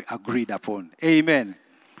we agreed upon. Amen.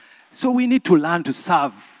 So we need to learn to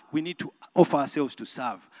serve. We need to offer ourselves to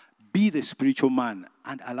serve. Be the spiritual man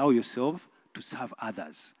and allow yourself to serve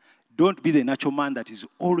others. Don't be the natural man that is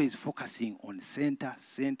always focusing on center,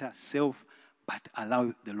 self, but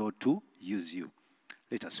allow the Lord to use you.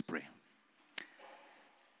 Let us pray.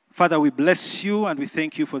 Father, we bless you and we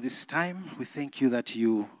thank you for this time. We thank you that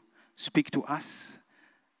you speak to us,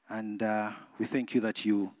 and we thank you that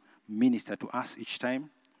you minister to us each time.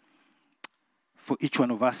 For each one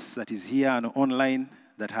of us that is here and online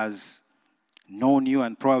that has known you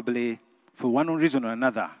and probably for one reason or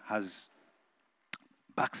another has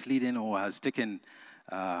backslidden or has taken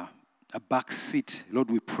a back seat, Lord,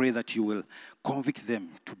 we pray that you will convict them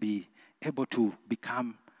to be able to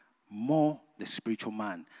become more the spiritual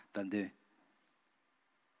man than the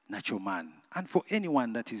natural man. And for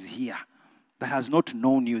anyone that is here that has not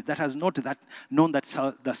known you, that has not known that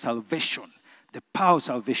the salvation the power of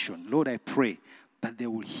salvation. Lord, I pray that they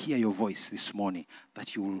will hear your voice this morning,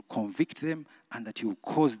 that you will convict them and that you will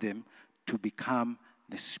cause them to become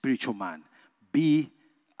the spiritual man. Be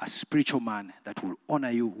a spiritual man that will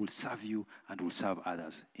honor you, will serve you, and will serve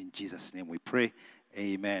others. In Jesus' name we pray.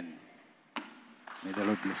 Amen. May the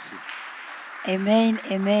Lord bless you. Amen,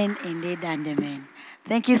 amen, indeed, and amen.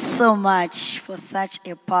 Thank you so much for such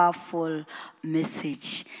a powerful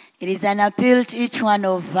message. It is an appeal to each one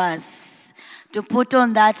of us to put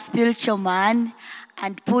on that spiritual man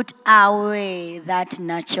and put away that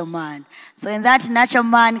natural man. So when that natural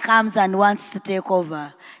man comes and wants to take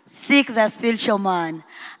over, seek the spiritual man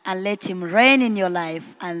and let him reign in your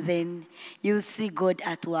life, and then you'll see God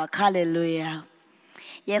at work. Hallelujah.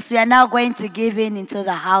 Yes, we are now going to give in into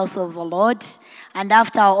the house of the Lord, and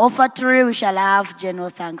after our offertory, we shall have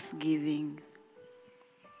general thanksgiving.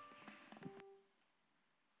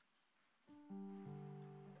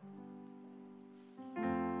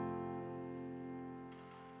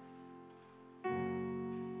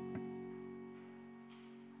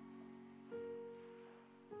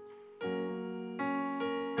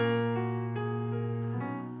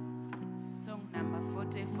 Song number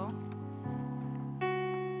 44.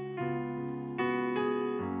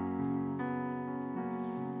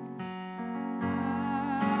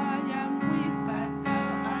 I am weak, but thou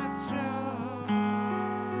art strong.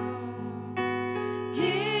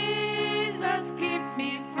 Jesus, keep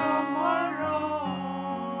me from all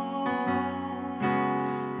wrong.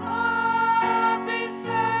 Oh, be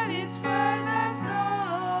satisfied as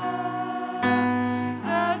long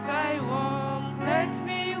as I walk. Let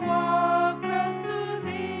me walk close to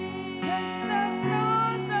thee.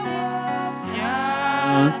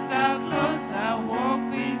 Just a closer walk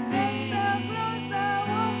with thee.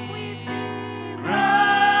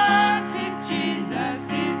 Granted, Jesus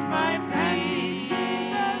is my plea.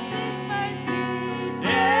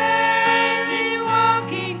 Daily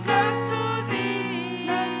walking close to thee.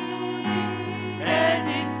 Let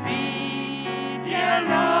it be, dear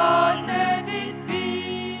Lord, let it be.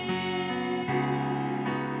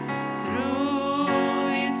 Through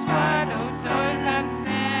this flood of toils and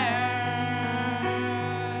snares,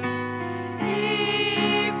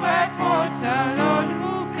 if I falter, Lord,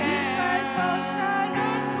 who cares?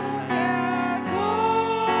 Who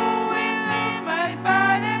will lay my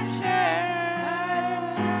burden share?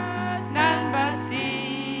 None but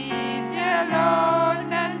thee, dear Lord,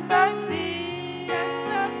 none but thee. Just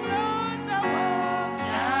a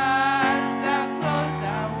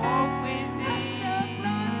closer walk with thee.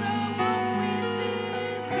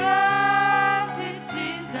 Granted,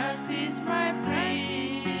 Jesus is my plea.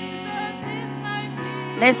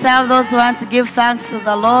 Let's have those who want to give thanks to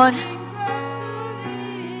the Lord.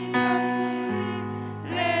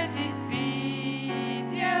 Let it be,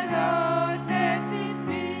 dear Lord, let it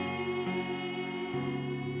be.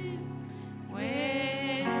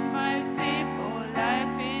 When my feeble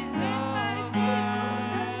life is over,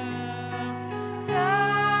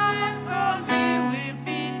 time for me will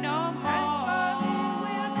be no more.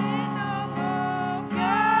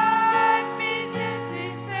 Guide me gently,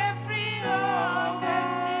 safely home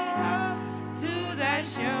to the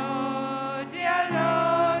shore, dear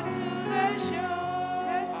Lord, to the shore.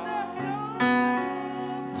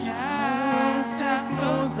 Just a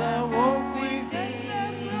closer walk with thee.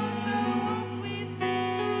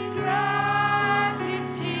 Granted,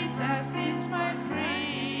 Jesus is my plea.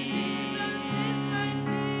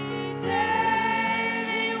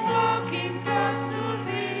 Daily walking close to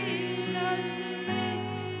thee.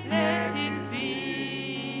 Let it be,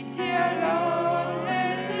 dear Lord,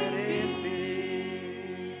 let it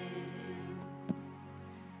be.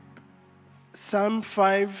 Psalm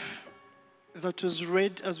 5 that was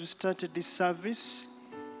read as we started this service,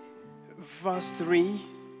 verse 3.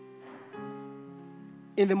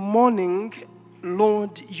 In the morning,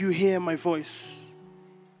 Lord, you hear my voice.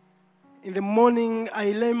 In the morning,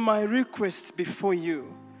 I lay my requests before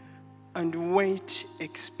you and wait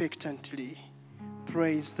expectantly.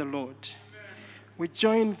 Praise the Lord. We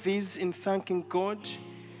join these in thanking God,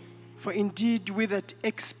 for indeed we that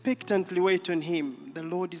expectantly wait on him, the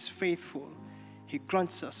Lord is faithful. He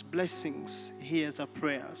grants us blessings, he hears our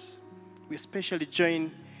prayers. We especially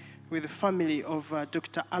join with the family of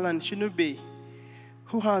Dr. Alan Shinubi,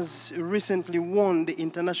 who has recently won the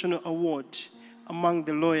international award among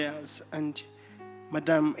the lawyers, and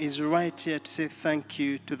Madam is right here to say thank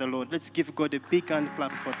you to the Lord. Let's give God a big hand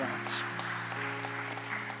clap for that.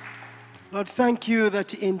 Lord, thank you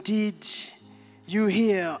that indeed you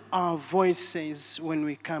hear our voices when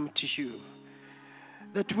we come to you.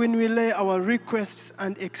 that when we lay our requests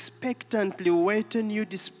and expectantly wait on you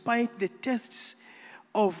despite the tests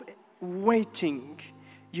of waiting,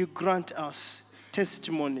 you grant us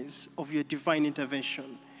testimonies of your divine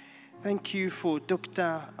intervention. Thank you for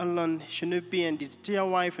Dr. Alan Shinobi and his dear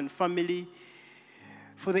wife and family,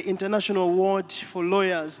 for the international award for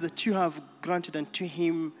lawyers that you have granted unto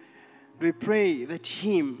him. We pray that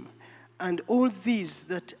him and all these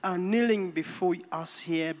that are kneeling before us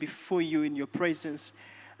here, before you in your presence,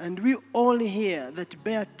 and we all here that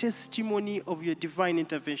bear testimony of your divine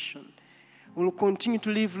intervention, will continue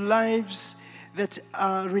to live lives that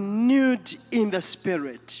are renewed in the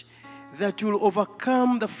Spirit, that will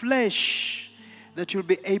overcome the flesh, that will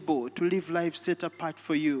be able to live lives set apart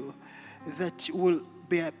for you, that will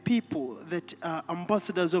be a people that are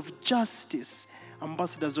ambassadors of justice,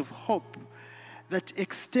 ambassadors of hope, that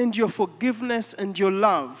extend your forgiveness and your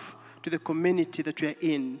love to the community that we are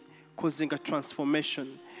in, causing a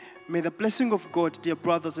transformation. May the blessing of God, dear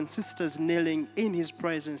brothers and sisters kneeling in his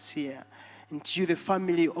presence here, and to you, the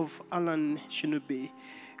family of Alan Shinobi,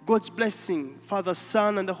 God's blessing, Father,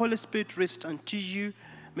 Son, and the Holy Spirit rest unto you.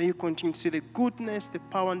 May you continue to see the goodness, the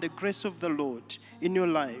power, and the grace of the Lord in your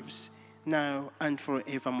lives, now and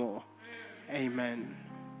forevermore. Amen.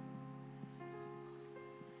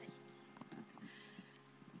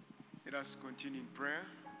 Let us continue in prayer.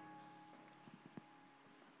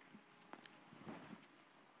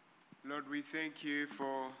 Lord, we thank you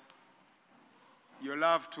for your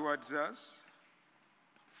love towards us,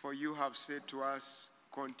 for you have said to us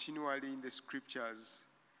continually in the scriptures,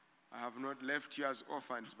 I have not left you as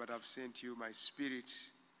orphans, but have sent you my Spirit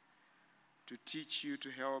to teach you, to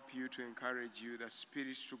help you, to encourage you, the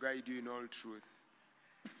Spirit to guide you in all truth.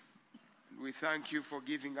 We thank you for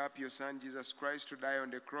giving up your Son, Jesus Christ, to die on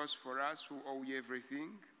the cross for us who owe you everything.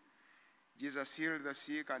 Jesus healed the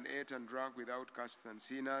sick and ate and drank with outcasts and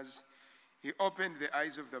sinners. He opened the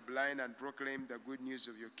eyes of the blind and proclaimed the good news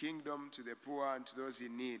of your kingdom to the poor and to those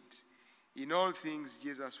in need. In all things,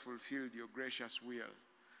 Jesus fulfilled your gracious will.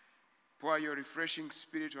 Pour your refreshing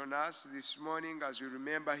Spirit on us this morning as we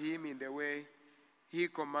remember him in the way he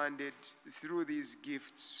commanded through these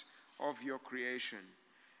gifts of your creation.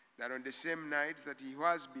 That on the same night that he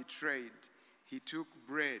was betrayed, he took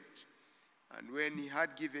bread, and when he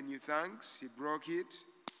had given you thanks, he broke it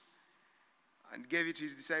and gave it to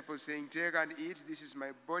his disciples, saying, take and eat, this is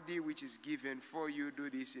my body which is given for you. Do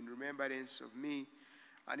this in remembrance of me.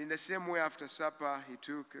 And in the same way after supper, he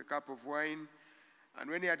took a cup of wine, and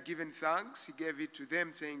when he had given thanks, he gave it to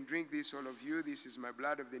them, saying, drink this, all of you. This is my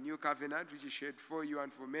blood of the new covenant, which is shed for you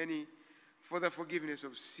and for many, for the forgiveness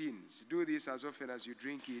of sins. Do this as often as you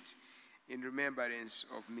drink it in remembrance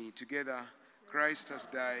of me. Together, Christ has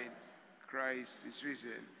died, Christ is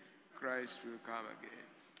risen, Christ will come again.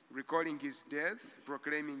 Recalling his death,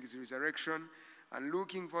 proclaiming his resurrection, and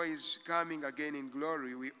looking for his coming again in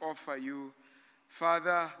glory, we offer you,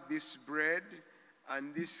 Father, this bread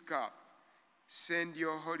and this cup. Send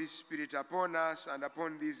your Holy Spirit upon us and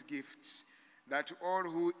upon these gifts, that all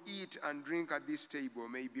who eat and drink at this table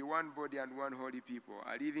may be one body and one holy people,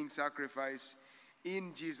 a living sacrifice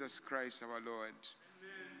in Jesus Christ our Lord.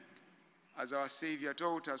 Amen. As our Savior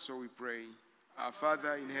taught us, so we pray. Our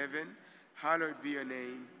Father in heaven, hallowed be your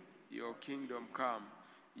name. Your kingdom come.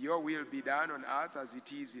 Your will be done on earth as it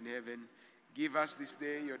is in heaven. Give us this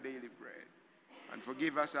day your daily bread. And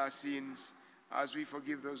forgive us our sins as we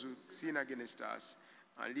forgive those who sin against us.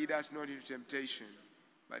 And lead us not into temptation,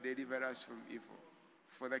 but deliver us from evil.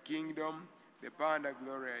 For the kingdom, the power, and the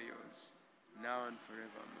glory are yours, now and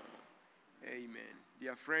forevermore. Amen.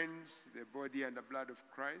 Dear friends, the body and the blood of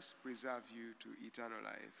Christ preserve you to eternal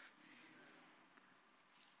life.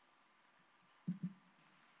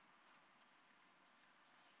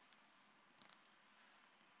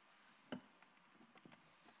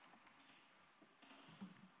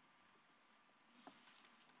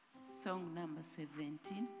 Song number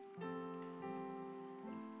 17.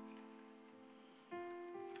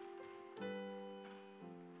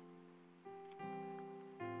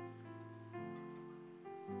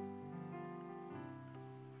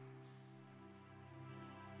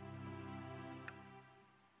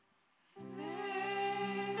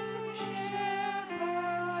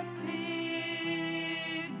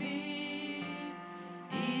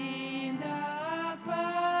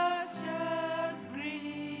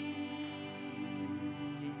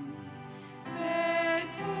 Faithful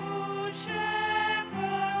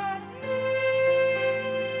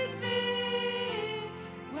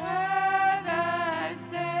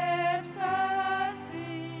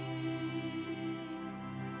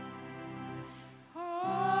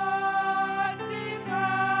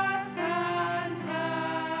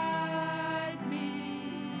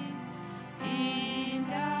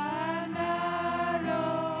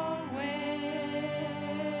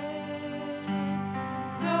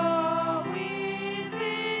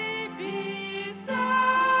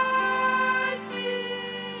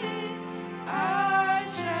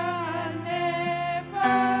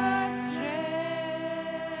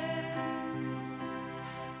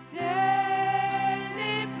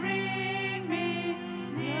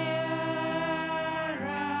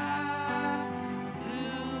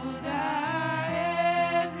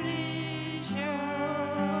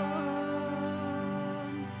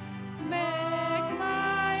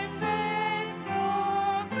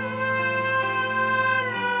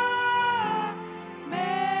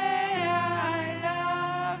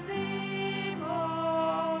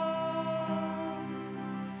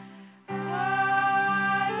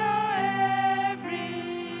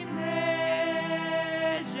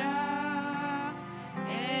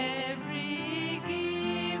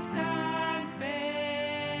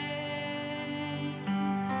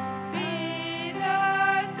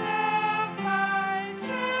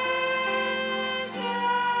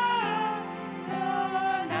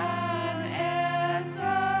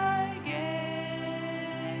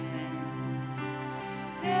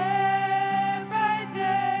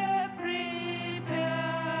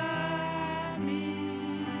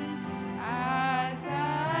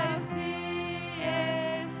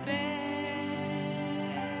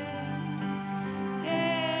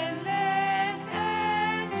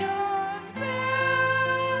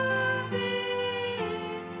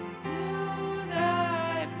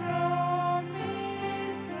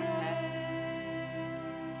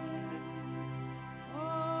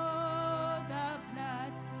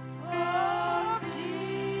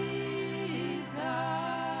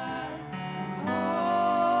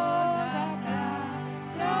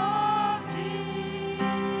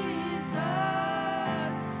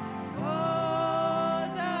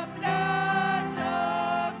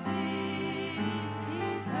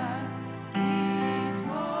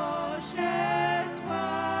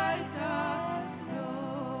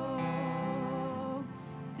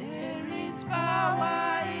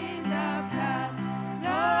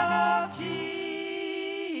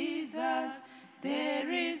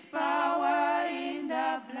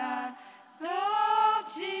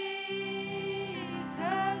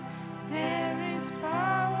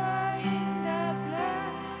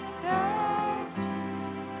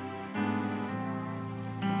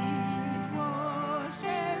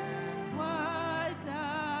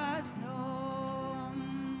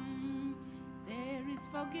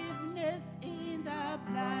forgiveness in the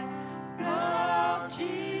blood of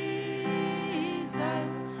Jesus.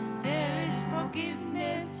 There is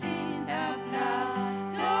forgiveness in the blood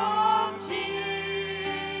of Jesus.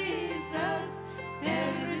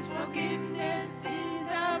 There is forgiveness in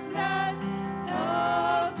the blood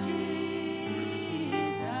of Jesus.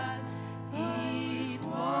 It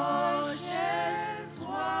washes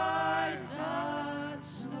white as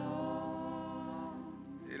snow.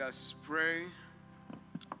 Let us pray.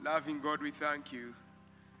 Loving God, we thank you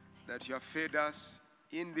that you have fed us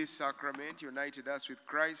in this sacrament, united us with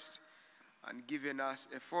Christ, and given us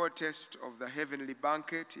a foretaste of the heavenly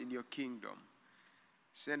banquet in your kingdom.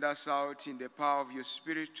 Send us out in the power of your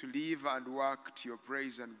Spirit to live and work to your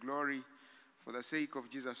praise and glory for the sake of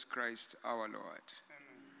Jesus Christ our Lord.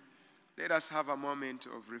 Amen. Let us have a moment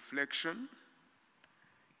of reflection,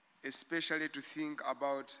 especially to think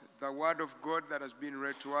about the word of God that has been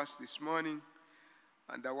read to us this morning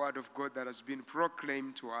and the word of God that has been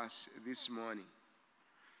proclaimed to us this morning.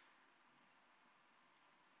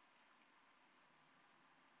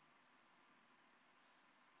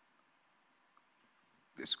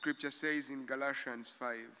 The scripture says in Galatians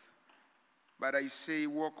 5, "But I say,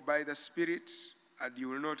 walk by the Spirit, and you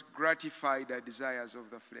will not gratify the desires of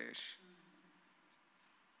the flesh.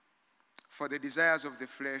 For the desires of the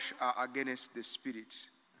flesh are against the Spirit,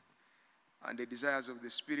 and the desires of the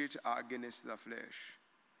Spirit are against the flesh.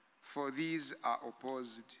 For these are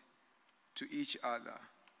opposed to each other.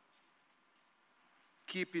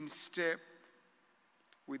 Keep in step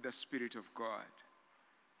with the Spirit of God."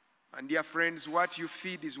 And dear friends, what you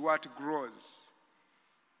feed is what grows.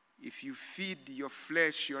 If you feed your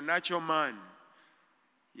flesh, your natural man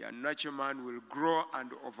will grow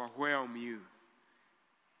and overwhelm you.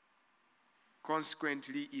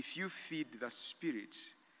 Consequently, if you feed the Spirit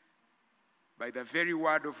by the very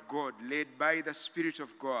word of God, led by the Spirit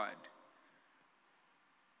of God,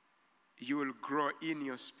 you will grow in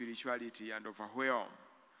your spirituality and overwhelm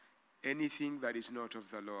anything that is not of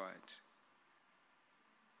the Lord.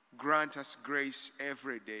 Grant us grace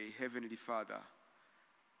every day, Heavenly Father,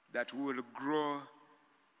 that we will grow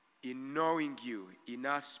in knowing you, in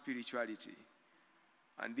our spirituality.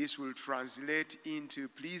 And this will translate into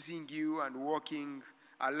pleasing you and walking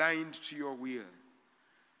aligned to your will.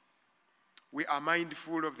 We are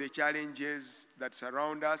mindful of the challenges that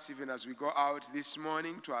surround us, even as we go out this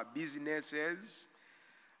morning to our businesses.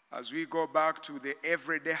 As we go back to the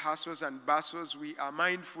everyday hustles and bustles, we are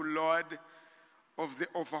mindful, Lord, of the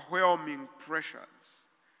overwhelming pressures.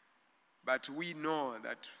 But we know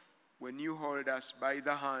that when you hold us by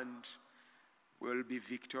the hand, we'll be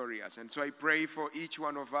victorious. And so I pray for each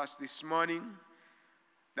one of us this morning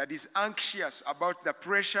that is anxious about the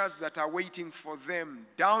pressures that are waiting for them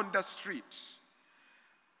down the street.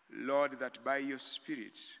 Lord, that by your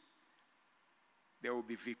Spirit, they will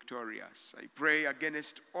be victorious. I pray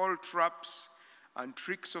against all traps and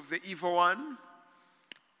tricks of the evil one,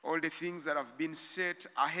 all the things that have been set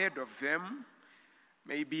ahead of them,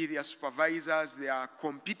 maybe their supervisors, their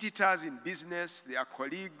competitors in business, their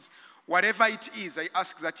colleagues, whatever it is, I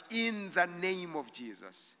ask that in the name of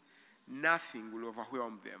Jesus, nothing will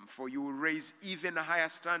overwhelm them, for you will raise even a higher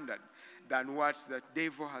standard than what the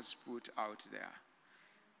devil has put out there.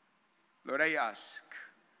 Lord, I ask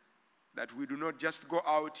that we do not just go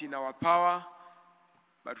out in our power,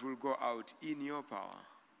 but we'll go out in your power.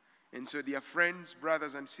 And so, dear friends,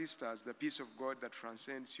 brothers and sisters, the peace of God that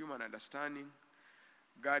transcends human understanding,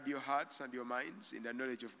 guard your hearts and your minds in the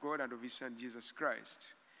knowledge of God and of his Son, Jesus Christ.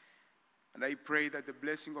 And I pray that the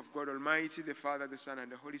blessing of God Almighty, the Father, the Son, and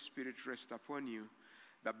the Holy Spirit rest upon you.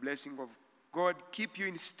 The blessing of God keep you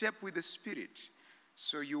in step with the Spirit,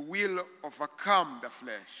 so you will overcome the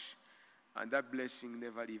flesh. And that blessing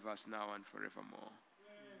never leave us now and forevermore.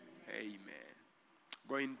 Amen.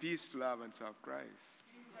 Go in peace to love and serve Christ.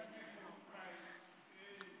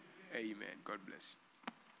 Amen. God bless you.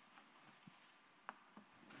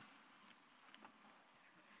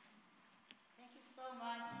 Thank you so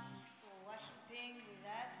much for worshiping with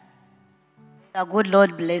us. The good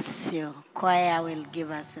Lord bless you. Choir will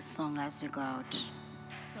give us a song as we go out.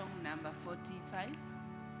 Song number 45.